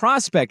interesting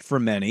prospect for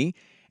many.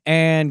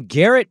 And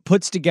Garrett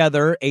puts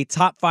together a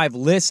top 5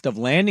 list of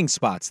landing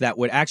spots that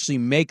would actually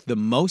make the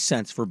most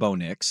sense for Bo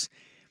Nix.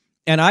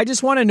 And I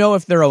just want to know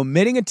if they're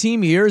omitting a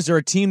team here. Is there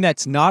a team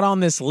that's not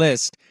on this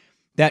list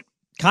that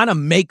kind of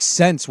makes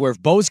sense where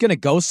if Bo's going to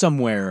go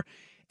somewhere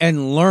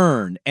and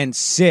learn and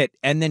sit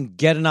and then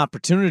get an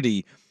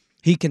opportunity,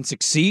 he can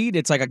succeed?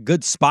 It's like a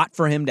good spot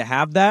for him to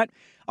have that.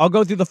 I'll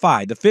go through the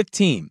 5. The 5th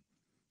team.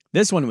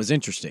 This one was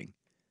interesting.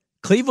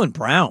 Cleveland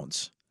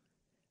Browns.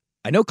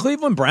 I know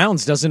Cleveland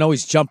Browns doesn't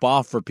always jump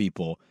off for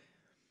people,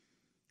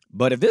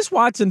 but if this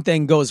Watson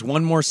thing goes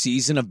one more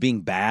season of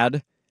being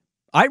bad,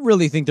 I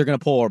really think they're going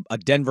to pull a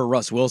Denver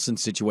Russ Wilson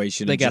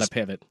situation. They got to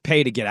pivot.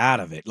 Pay to get out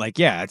of it. Like,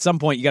 yeah, at some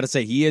point you got to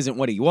say he isn't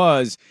what he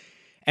was.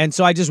 And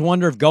so I just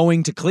wonder if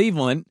going to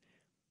Cleveland,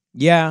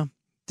 yeah,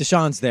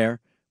 Deshaun's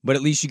there, but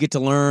at least you get to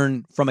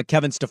learn from a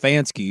Kevin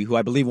Stefanski, who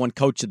I believe won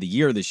Coach of the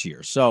Year this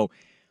year. So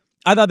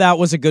I thought that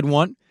was a good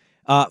one.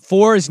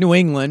 4 is New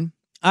England.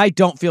 I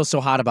don't feel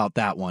so hot about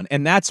that one.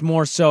 And that's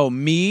more so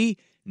me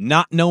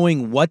not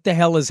knowing what the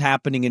hell is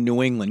happening in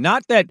New England.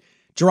 Not that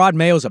Gerard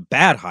Mayo's a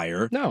bad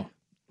hire. No.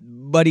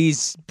 But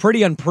he's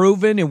pretty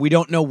unproven, and we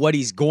don't know what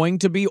he's going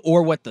to be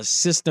or what the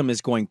system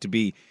is going to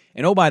be.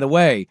 And oh, by the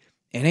way,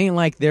 it ain't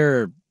like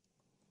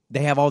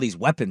they have all these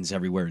weapons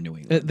everywhere in New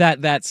England.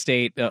 That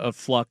state of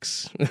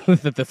flux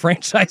that the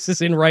franchise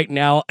is in right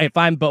now, if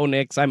I'm Bo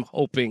Nix, I'm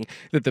hoping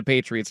that the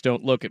Patriots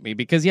don't look at me.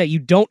 Because, yeah, you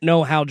don't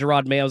know how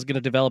Gerard Mayo is going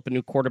to develop a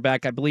new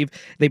quarterback. I believe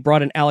they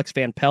brought in Alex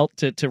Van Pelt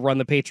to run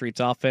the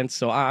Patriots offense,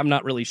 so I'm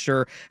not really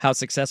sure how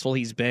successful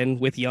he's been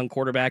with young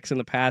quarterbacks in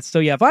the past. So,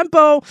 yeah, if I'm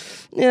Bo,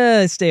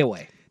 stay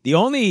away.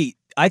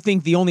 I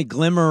think the only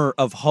glimmer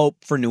of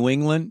hope for New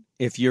England,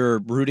 if you're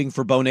rooting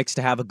for Bo Nix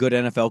to have a good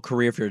NFL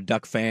career, if you're a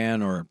Duck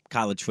fan or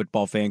college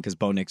football fan, because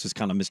Bo Nix was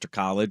kind of Mr.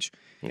 College.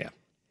 Yeah.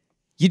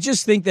 You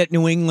just think that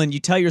New England,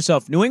 you tell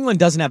yourself, New England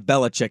doesn't have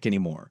Belichick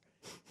anymore.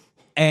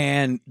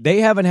 And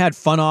they haven't had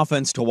fun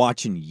offense to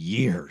watch in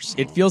years.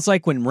 It feels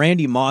like when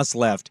Randy Moss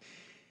left,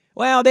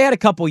 well, they had a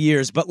couple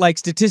years, but like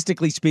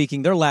statistically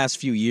speaking, their last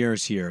few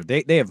years here,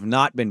 they have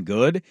not been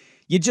good.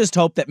 You just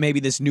hope that maybe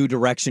this new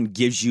direction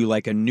gives you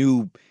like a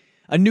new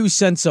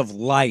sense of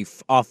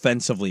life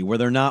offensively, where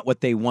they're not what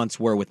they once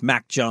were with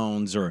Mac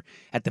Jones or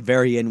at the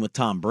very end with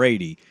Tom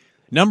Brady.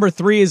 Number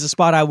 3 is the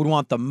spot I would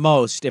want the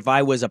most if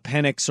I was a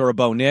Penix or a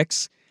Bo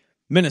Nix.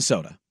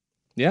 Minnesota.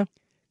 Yeah.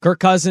 Kirk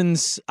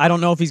Cousins, I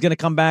don't know if he's going to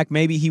come back.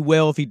 Maybe he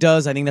will. If he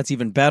does, I think that's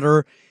even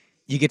better.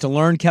 You get to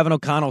learn Kevin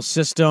O'Connell's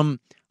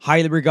system.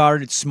 Highly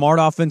regarded, smart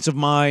offensive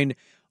mind.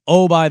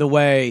 Oh, by the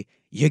way,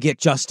 you get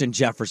Justin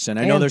Jefferson.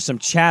 I know there's some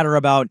chatter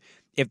about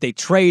if they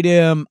trade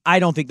him. I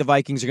don't think the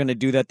Vikings are going to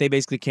do that. They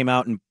basically came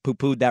out and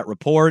poo-pooed that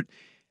report.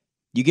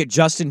 You get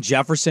Justin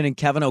Jefferson and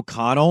Kevin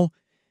O'Connell.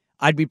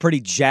 I'd be pretty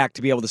jacked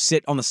to be able to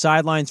sit on the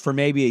sidelines for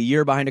maybe a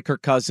year behind a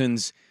Kirk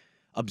Cousins,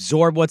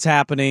 absorb what's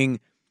happening,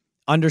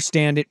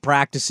 understand it,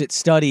 practice it,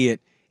 study it,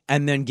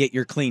 and then get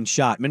your clean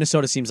shot.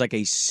 Minnesota seems like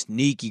a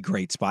sneaky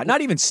great spot.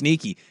 Not even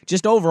sneaky,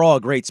 just overall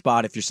a great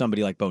spot if you're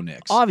somebody like Bo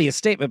Nix. Obvious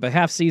statement, but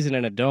half season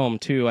in a dome,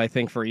 too, I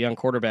think, for a young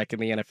quarterback in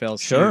the NFL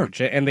is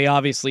huge. And they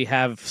obviously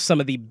have some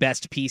of the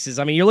best pieces.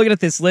 I mean, you're looking at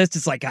this list,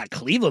 it's like, God,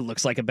 Cleveland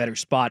looks like a better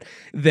spot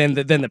than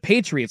the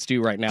Patriots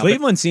do right now.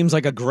 Cleveland seems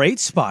like a great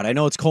spot. I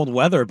know it's cold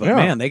weather, but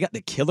man, they got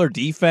the killer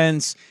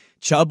defense.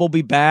 Chubb will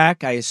be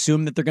back. I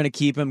assume that they're going to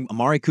keep him.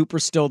 Amari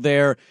Cooper's still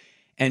there.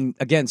 And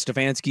again,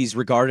 Stefanski's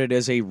regarded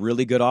as a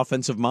really good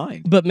offensive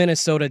mind. But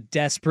Minnesota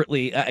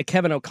desperately,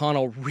 Kevin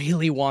O'Connell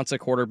really wants a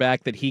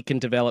quarterback that he can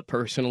develop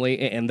personally,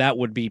 and that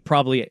would be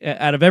probably,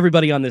 out of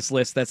everybody on this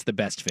list, that's the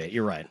best fit.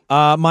 You're right.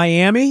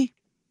 Miami,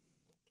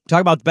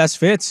 talk about best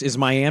fits. Is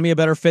Miami a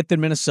better fit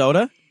than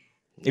Minnesota?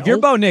 No. If you're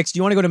Bo Nix, do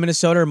you want to go to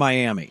Minnesota or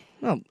Miami?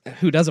 Well,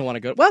 who doesn't want to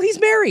go? Well, he's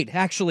married,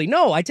 actually.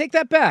 No, I take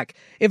that back.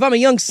 If I'm a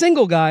young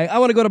single guy, I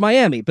want to go to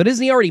Miami. But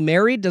isn't he already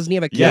married? Doesn't he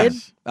have a kid?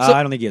 Yes.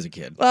 I don't think he has a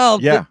kid. Well,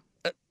 yeah.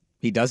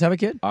 He does have a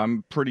kid?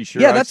 I'm pretty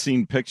sure I've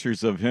seen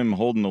pictures of him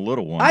holding a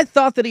little one. I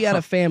thought that he had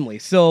a family.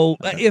 So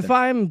that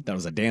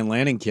was a Dan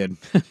Lanning kid.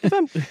 I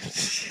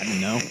didn't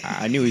know.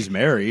 I knew he's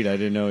married. I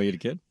didn't know he had a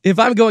kid. If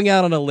I'm going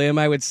out on a limb,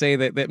 I would say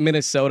that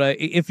Minnesota,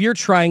 if you're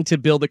trying to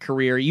build a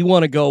career, you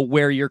want to go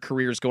where your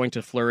career is going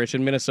to flourish,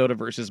 in Minnesota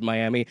versus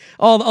Miami.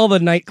 All the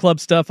nightclub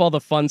stuff, all the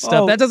fun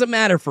stuff, that doesn't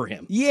matter for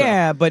him.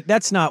 Yeah, but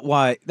that's not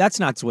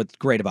what's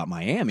great about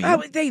Miami.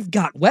 They've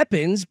got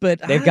weapons,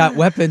 but they've got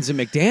weapons in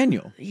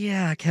McDaniel.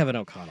 Yeah, Kevin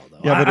O'Connell,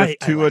 though. Yeah, but if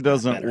Tua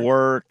doesn't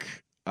work,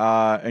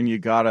 and you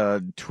got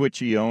a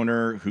twitchy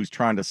owner who's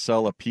trying to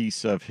sell a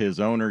piece of his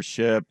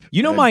ownership.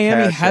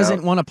 Miami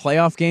hasn't won a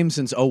playoff game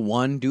since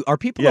 2001. Are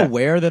people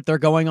aware that they're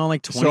going on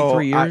like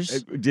 23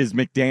 years? Does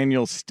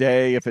McDaniel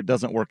stay if it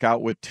doesn't work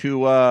out with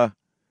Tua?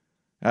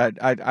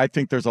 I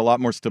think there's a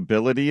lot more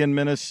stability in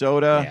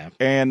Minnesota,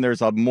 and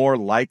there's a more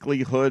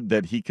likelihood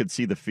that he could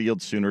see the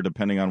field sooner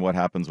depending on what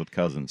happens with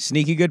Cousins.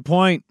 Sneaky good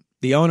point.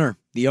 The owner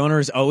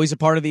is always a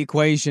part of the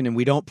equation, and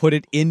we don't put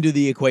it into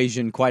the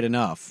equation quite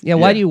enough. Yeah,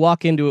 why do you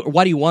want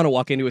to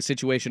walk into a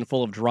situation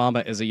full of drama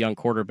as a young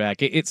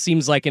quarterback? It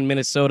seems like in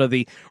Minnesota,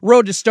 the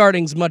road to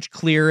starting is much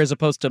clearer as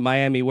opposed to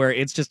Miami, where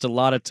it's just a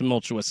lot of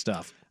tumultuous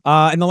stuff.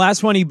 And the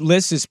last one he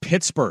lists is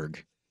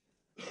Pittsburgh,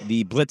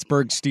 the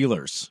Blitzburg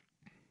Steelers.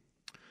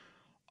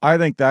 I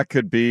think that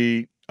could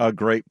be a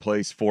great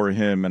place for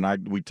him,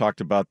 and we talked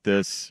about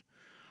this.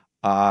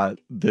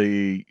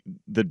 The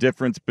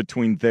difference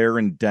between there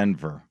and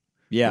Denver.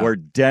 Yeah. Where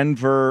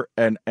Denver,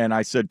 and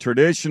I said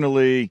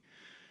traditionally,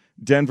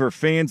 Denver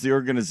fans, the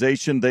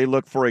organization, they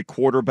look for a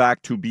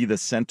quarterback to be the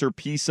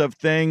centerpiece of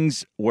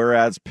things,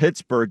 whereas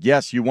Pittsburgh,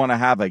 yes, you want to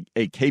have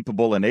a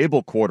capable and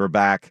able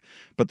quarterback,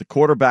 but the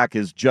quarterback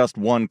is just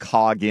one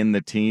cog in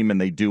the team, and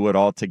they do it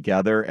all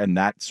together, and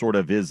that sort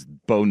of is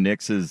Bo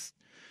Nix's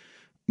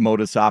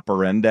modus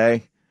operandi.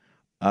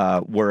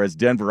 Whereas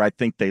Denver, I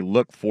think they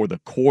look for the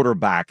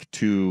quarterback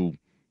to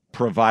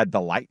provide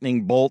the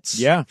lightning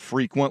bolts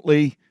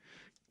frequently,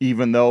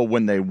 even though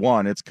when they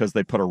won, it's because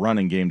they put a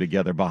running game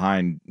together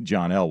behind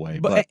John Elway.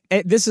 But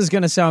this is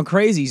going to sound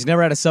crazy. He's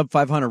never had a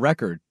sub-500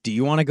 record. Do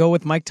you want to go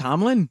with Mike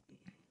Tomlin?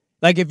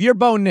 Like, if you're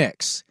Bo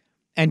Nix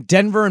and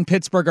Denver and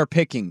Pittsburgh are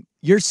picking,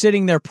 you're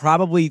sitting there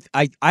probably,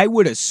 I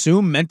would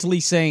assume, mentally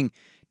saying,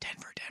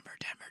 Denver.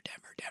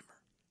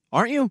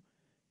 Aren't you?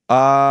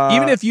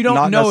 Even if you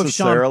don't know if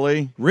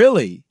Sean...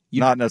 Really?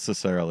 Not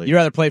necessarily. You'd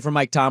rather play for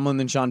Mike Tomlin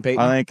than Sean Payton?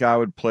 I think I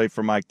would play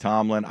for Mike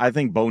Tomlin. I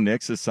think Bo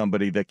Nix is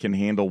somebody that can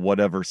handle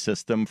whatever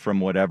system from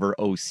whatever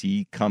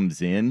OC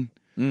comes in.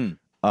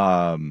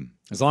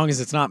 As long as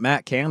it's not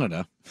Matt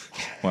Canada.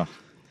 Well,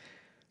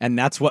 and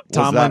that's what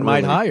Tomlin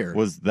might hire.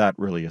 Was that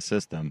really a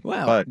system?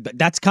 Well, but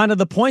that's kind of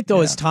the point,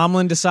 though, is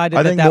Tomlin decided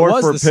that was the system. I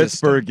think more for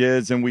Pittsburgh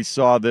is, and we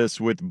saw this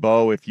with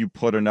Bo, if you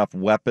put enough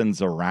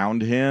weapons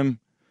around him,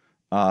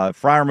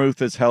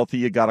 Freiermuth is healthy.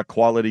 You got a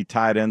quality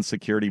tight end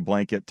security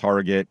blanket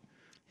target.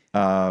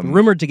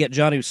 Rumored to get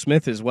Jonnu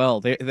Smith as well.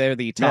 They're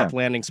the top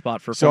landing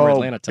spot for former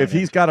Atlanta tight end. If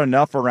he's got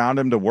enough around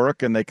him to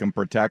work and they can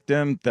protect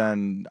him,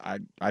 then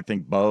I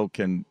think Bo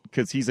can,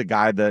 because he's a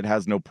guy that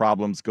has no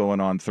problems going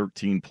on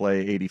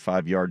 13-play,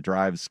 85-yard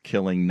drives,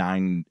 killing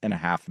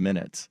 9.5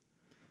 minutes.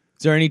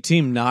 Is there any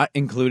team not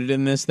included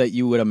in this that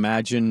you would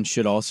imagine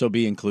should also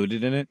be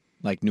included in it?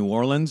 Like New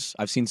Orleans?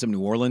 I've seen some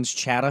New Orleans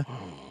chatter.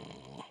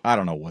 I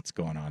don't know what's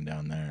going on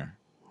down there.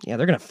 Yeah,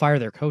 they're going to fire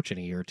their coach in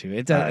a year or two.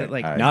 It's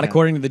not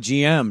according to the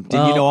GM.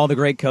 Didn't you know all the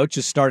great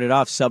coaches started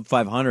off sub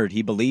 500?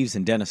 He believes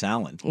in Dennis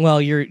Allen. Well,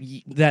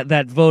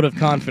 that vote of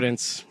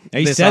confidence.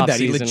 He said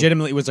that. He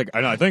legitimately was like,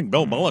 and I think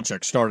Bill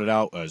Belichick started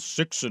out as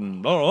 6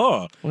 and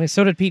blah. Well,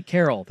 so did Pete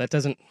Carroll. That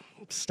doesn't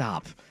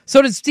stop.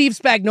 So did Steve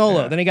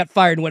Spagnuolo. Then he got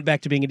fired and went back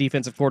to being a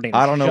defensive coordinator.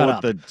 I don't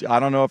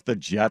know if the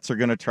Jets are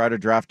going to try to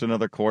draft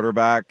another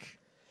quarterback.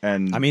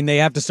 And I mean, they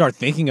have to start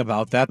thinking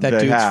about that. That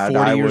dude's 40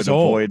 I years would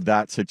old. avoid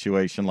that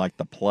situation like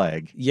the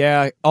plague.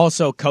 Yeah,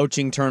 also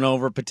coaching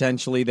turnover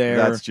potentially there.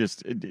 That's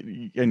just,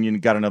 and you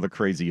got another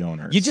crazy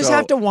owner. You just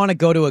have to want to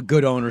go to a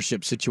good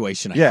ownership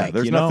situation, I think.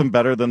 There's nothing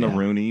better than the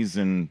Rooneys.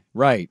 And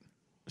right.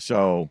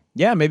 So.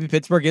 Yeah, maybe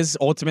Pittsburgh is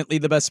ultimately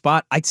the best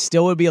spot. I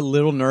still would be a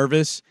little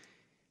nervous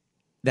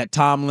that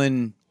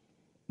Tomlin,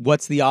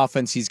 what's the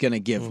offense he's going to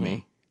give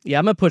me? Yeah,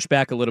 I'm going to push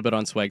back a little bit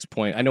on Swag's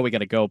point. I know we got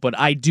to go, but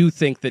I do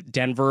think that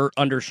Denver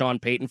under Sean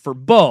Payton for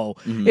Bo,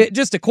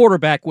 just a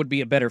quarterback would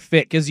be a better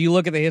fit because you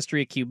look at the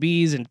history of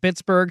QBs in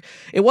Pittsburgh.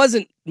 It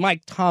wasn't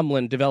Mike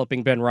Tomlin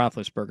developing Ben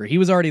Roethlisberger. He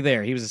was already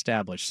there. He was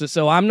established.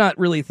 So I'm not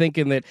really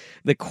thinking that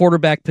the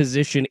quarterback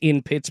position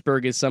in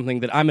Pittsburgh is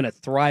something that I'm going to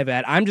thrive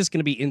at. I'm just going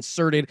to be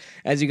inserted,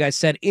 as you guys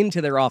said,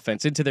 into their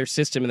offense, into their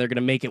system, and they're going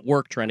to make it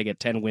work trying to get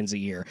 10 wins a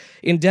year.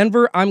 In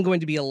Denver, I'm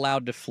going to be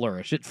allowed to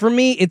flourish. For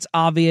me, it's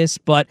obvious,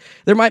 but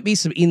there might be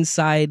some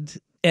inside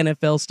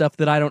NFL stuff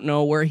that I don't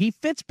know where he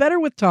fits better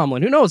with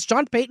Tomlin. Who knows?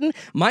 Sean Payton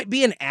might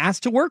be an ass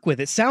to work with.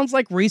 It sounds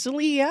like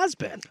recently he has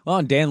been. Well,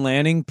 and Dan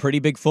Lanning, pretty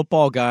big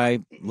football guy,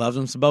 loves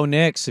him some Bo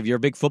Nix. If you're a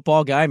big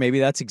football guy, maybe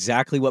that's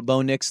exactly what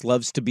Bo Nix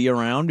loves to be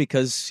around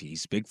because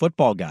he's a big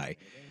football guy.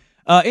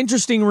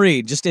 Interesting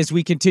read, just as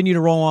we continue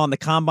to roll on, the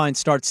Combine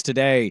starts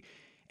today,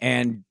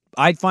 and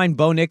I'd find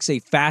Bo Nix a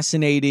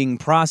fascinating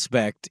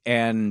prospect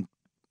and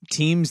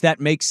teams that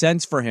make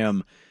sense for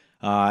him.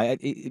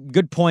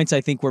 Good points,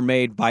 I think, were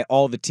made by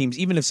all the teams.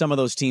 Even if some of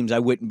those teams I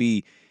wouldn't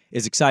be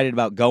as excited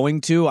about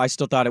going to, I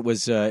still thought it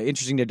was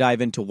interesting to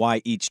dive into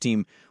why each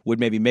team would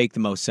maybe make the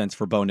most sense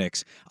for Bo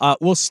Nix.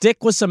 We'll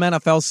stick with some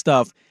NFL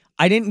stuff.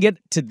 I didn't get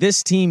to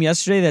this team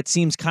yesterday that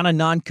seems kind of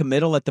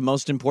non-committal at the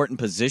most important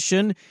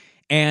position.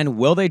 And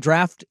will they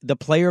draft the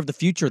player of the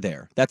future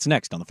there? That's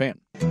next on The Fan.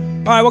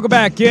 All right, welcome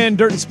back in.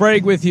 Dirt and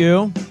Sprague with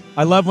you.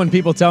 I love when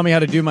people tell me how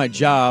to do my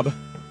job.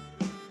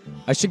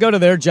 I should go to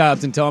their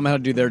jobs and tell them how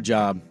to do their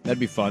job. That'd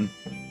be fun.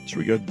 Should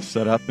we go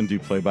set up and do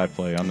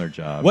play-by-play on their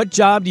job? What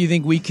job do you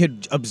think we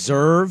could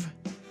observe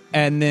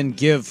and then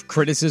give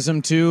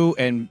criticism to,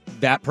 and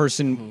that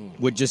person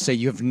would just say,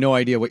 you have no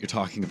idea what you're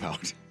talking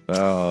about?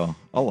 Oh,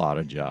 a lot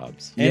of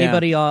jobs.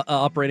 Anybody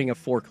operating a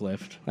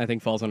forklift, I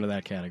think, falls under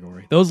that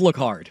category. Those look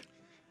hard.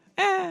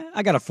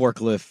 I got a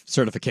forklift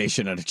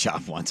certification at a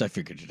job once. I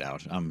figured it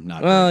out. I'm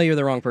not. Well, you're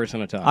the wrong person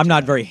to talk. I'm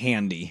not very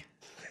handy.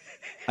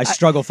 I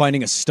struggle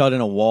finding a stud in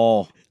a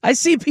wall. I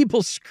see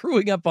people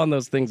screwing up on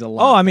those things a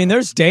lot. Oh, I mean,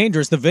 there's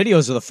dangers. The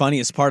videos are the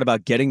funniest part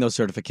about getting those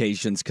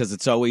certifications because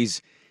it's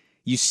always,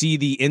 you see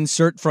the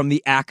insert from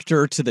the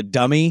actor to the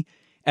dummy,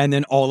 and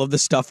then all of the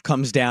stuff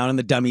comes down and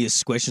the dummy is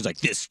squished. It's like,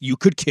 this, you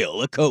could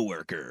kill a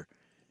coworker.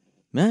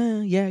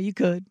 Yeah, you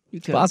could.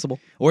 It's possible.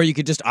 Or you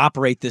could just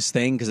operate this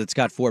thing because it's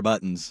got 4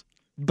 buttons.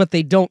 But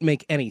they don't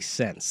make any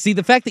sense. See,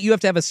 the fact that you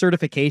have to have a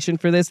certification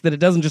for this, that it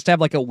doesn't just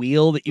have like a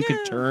wheel that you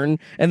could turn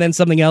and then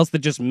something else that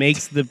just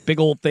makes the big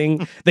old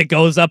thing that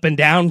goes up and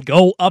down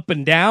go up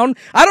and down.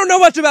 I don't know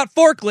much about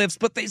forklifts,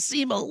 but they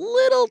seem a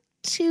little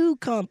too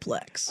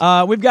complex.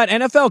 We've got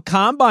NFL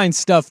Combine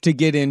stuff to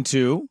get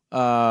into.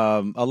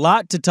 A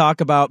lot to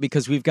talk about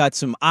because we've got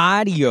some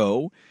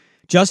audio.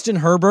 Justin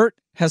Herbert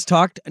has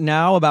talked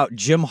now about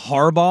Jim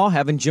Harbaugh,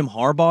 having Jim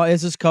Harbaugh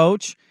as his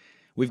coach.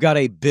 We've got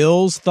a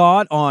Bills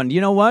thought on,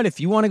 you know what, if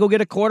you want to go get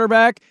a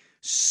quarterback,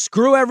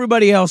 screw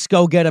everybody else,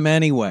 go get him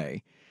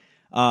anyway.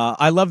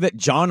 I love that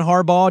John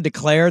Harbaugh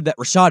declared that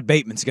Rashad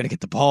Bateman's going to get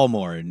the ball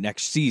more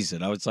next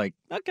season. I was like,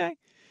 okay.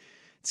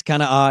 It's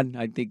kind of odd.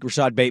 I think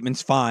Rashad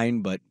Bateman's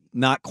fine, but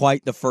not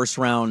quite the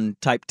first-round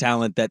type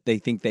talent that they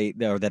think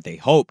that they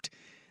hoped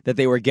that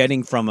they were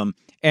getting from him.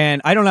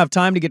 And I don't have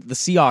time to get to the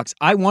Seahawks.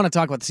 I want to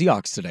talk about the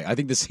Seahawks today. I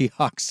think the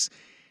Seahawks,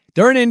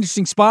 they're in an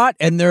interesting spot,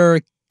 and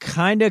they're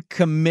kind of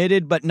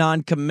committed but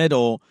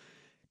non-committal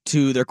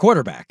to their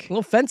quarterback. A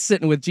little fence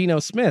sitting with Geno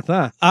Smith,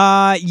 huh?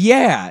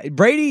 Yeah.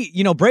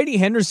 Brady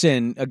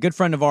Henderson, a good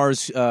friend of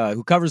ours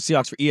who covers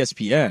Seahawks for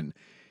ESPN,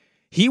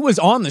 he was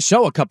on the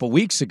show a couple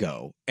weeks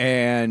ago,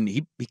 and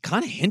he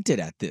kind of hinted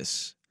at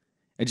this.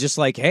 And just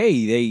like,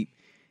 hey,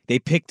 they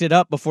picked it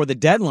up before the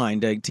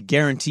deadline to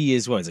guarantee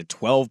his,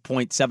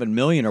 $12.7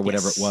 million or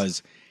whatever it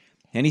was.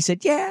 And he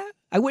said, yeah,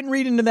 I wouldn't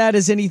read into that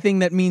as anything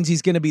that means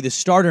he's going to be the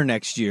starter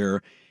next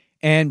year.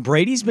 And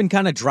Brady's been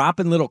kind of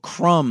dropping little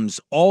crumbs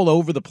all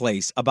over the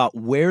place about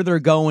where they're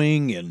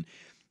going and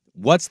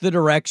what's the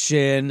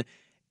direction.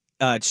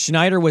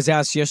 Schneider was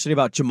asked yesterday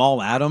about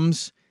Jamal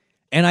Adams.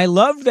 And I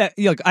love that.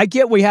 I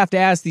get we have to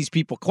ask these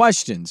people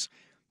questions,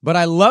 but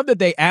I love that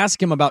they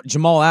ask him about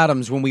Jamal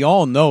Adams when we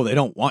all know they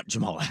don't want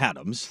Jamal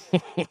Adams.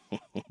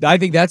 I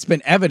think that's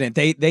been evident.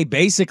 They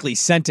basically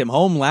sent him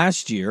home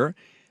last year.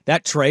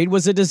 That trade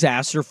was a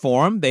disaster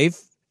for him. They've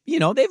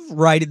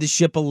righted the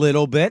ship a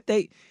little bit.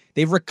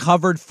 They've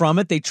recovered from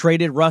it. They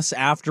traded Russ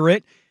after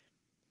it.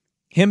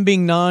 Him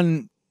being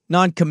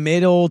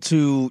non-committal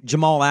to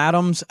Jamal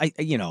Adams,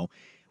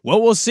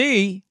 we'll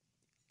see.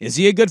 Is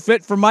he a good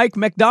fit for Mike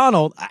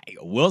McDonald?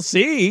 We'll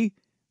see.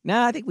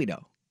 Nah, I think we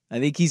know. I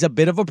think he's a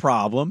bit of a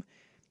problem,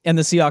 and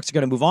the Seahawks are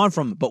going to move on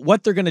from him. But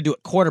what they're going to do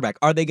at quarterback,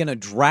 are they going to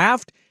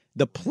draft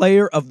the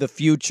player of the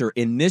future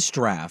in this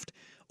draft?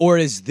 Or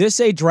is this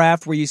a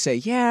draft where you say,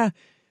 yeah,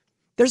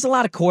 there's a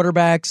lot of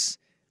quarterbacks,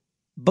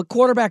 but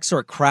quarterbacks are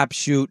a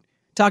crapshoot.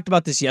 Talked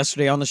about this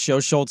yesterday on the show,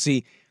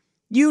 Schultzy.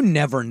 You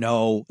never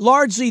know.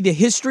 Largely, the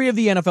history of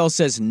the NFL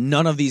says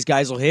none of these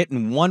guys will hit,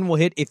 and one will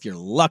hit if you're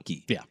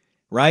lucky. Yeah.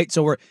 Right?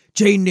 So we're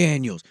Jaden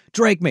Daniels,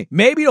 Drake May.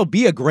 Maybe it'll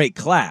be a great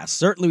class.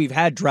 Certainly, we've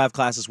had draft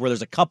classes where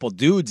there's a couple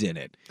dudes in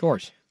it. Of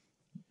course.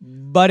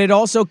 But it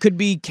also could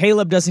be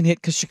Caleb doesn't hit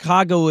because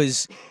Chicago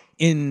is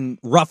in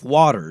rough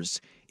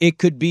waters. It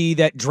could be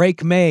that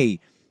Drake May,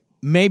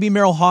 maybe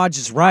Merrill Hodge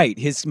is right.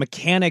 His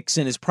mechanics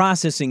and his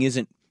processing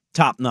isn't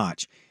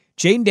top-notch.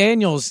 Jaden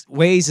Daniels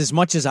weighs as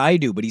much as I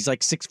do, but he's like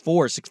 6'4",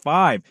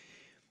 6'5".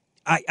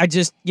 I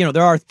just,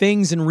 there are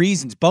things and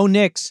reasons. Bo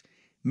Nix,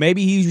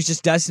 maybe he was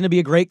just destined to be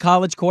a great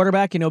college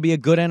quarterback and he'll be a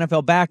good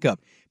NFL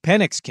backup.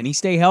 Penix, can he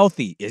stay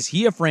healthy? Is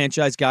he a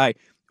franchise guy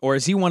or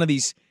is he one of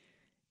these,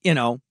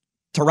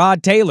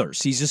 Tyrod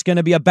Taylors? He's just going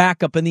to be a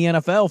backup in the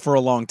NFL for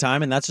a long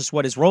time, and that's just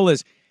what his role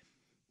is.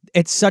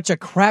 It's such a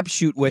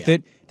crapshoot with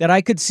it that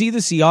I could see the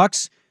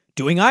Seahawks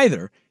doing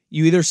either.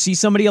 You either see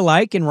somebody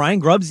alike and Ryan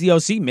Grubb's the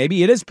OC,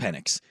 maybe it is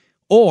Penix.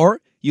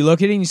 Or you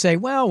look at it and you say,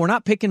 well, we're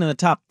not picking in the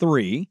top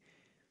 3.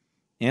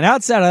 And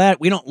outside of that,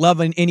 we don't love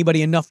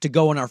anybody enough to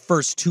go in our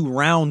first 2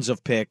 rounds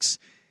of picks.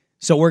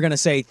 So we're going to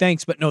say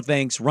thanks, but no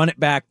thanks. Run it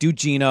back, do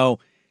Geno,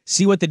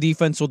 see what the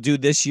defense will do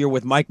this year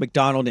with Mike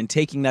McDonald and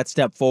taking that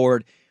step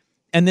forward,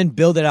 and then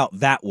build it out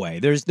that way.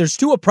 There's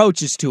 2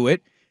 approaches to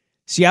it.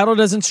 Seattle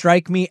doesn't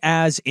strike me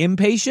as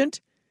impatient.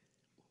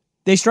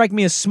 They strike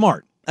me as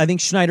smart. I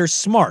think Schneider's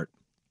smart.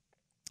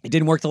 It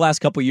didn't work the last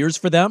couple years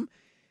for them,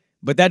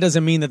 but that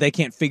doesn't mean that they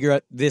can't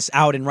figure this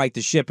out and right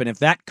the ship. And if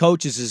that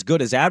coach is as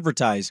good as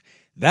advertised,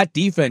 that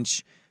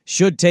defense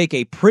should take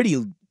a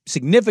pretty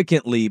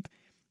significant leap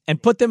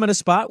and put them in a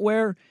spot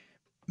where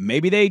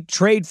maybe they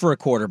trade for a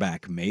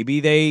quarterback. Maybe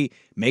they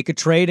make a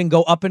trade and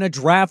go up in a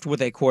draft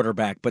with a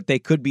quarterback, but they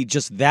could be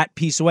just that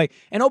piece away.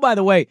 And oh, by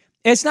the way,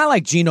 it's not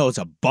like Geno's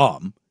a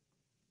bum.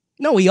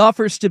 No, he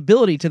offers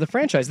stability to the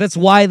franchise. That's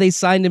why they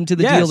signed him to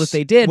the deal that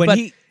they did, but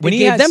it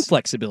gave them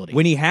flexibility.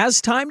 When he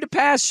has time to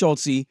pass,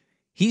 Schultzy,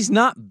 he's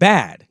not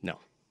bad. No.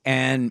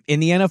 And in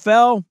the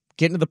NFL,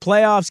 getting to the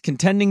playoffs,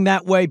 contending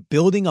that way,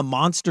 building a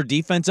monster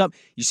defense up.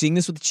 You're seeing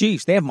this with the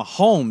Chiefs. They have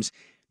Mahomes.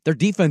 Their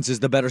defense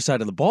is the better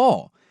side of the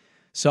ball.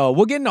 So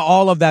we'll get into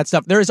all of that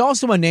stuff. There is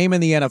also a name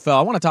in the NFL.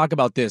 I want to talk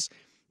about this.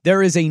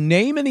 There is a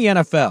name in the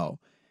NFL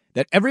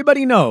that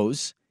everybody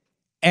knows,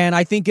 and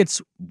I think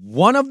it's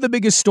one of the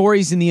biggest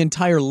stories in the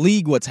entire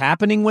league, what's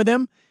happening with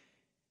him.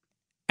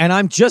 And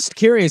I'm just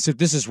curious if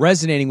this is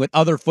resonating with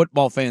other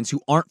football fans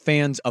who aren't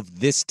fans of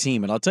this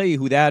team. And I'll tell you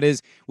who that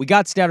is. We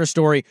got Statter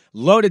Story,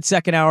 loaded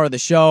second hour of the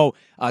show.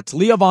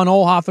 Talia von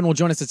Oelhoffen will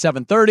join us at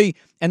 7:30.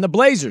 And the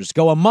Blazers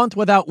go a month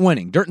without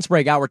winning. Dirt and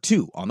Sprague, Hour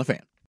 2 on The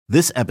Fan.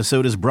 This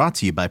episode is brought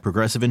to you by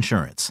Progressive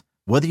Insurance.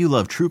 Whether you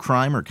love true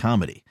crime or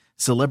comedy,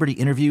 celebrity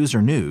interviews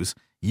or news,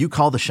 you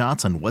call the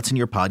shots on what's in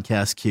your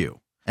podcast queue.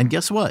 And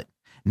guess what?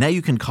 Now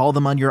you can call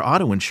them on your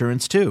auto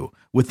insurance too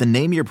with the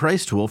Name Your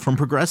Price tool from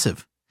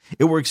Progressive.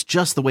 It works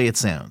just the way it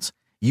sounds.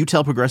 You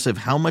tell Progressive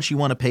how much you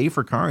want to pay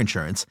for car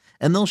insurance,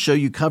 and they'll show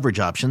you coverage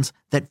options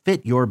that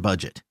fit your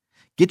budget.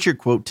 Get your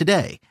quote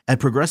today at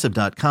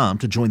Progressive.com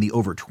to join the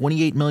over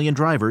 28 million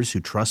drivers who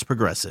trust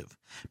Progressive.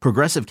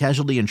 Progressive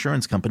Casualty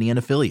Insurance Company and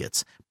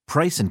Affiliates.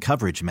 Price and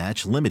coverage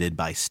match limited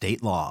by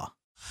state law.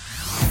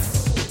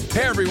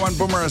 Hey everyone,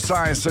 Boomer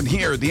Esiason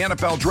here. The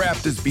NFL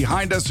draft is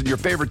behind us and your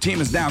favorite team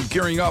is now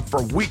gearing up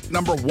for week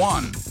number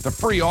 1. The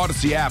free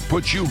Odyssey app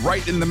puts you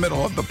right in the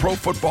middle of the pro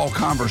football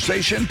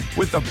conversation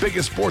with the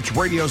biggest sports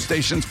radio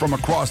stations from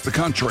across the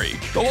country.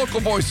 The local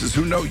voices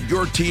who know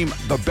your team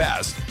the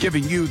best,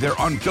 giving you their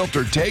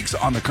unfiltered takes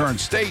on the current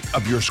state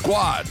of your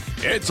squad.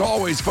 It's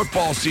always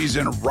football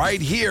season right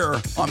here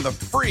on the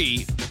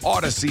free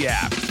Odyssey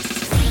app.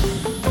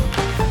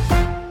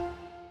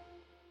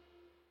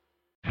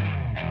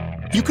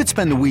 You could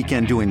spend the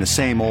weekend doing the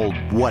same old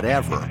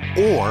whatever,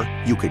 or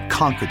you could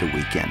conquer the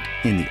weekend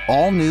in the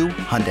all-new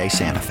Hyundai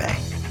Santa Fe.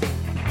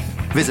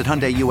 Visit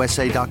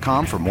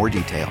HyundaiUSA.com for more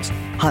details.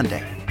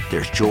 Hyundai,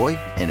 there's joy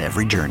in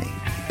every journey.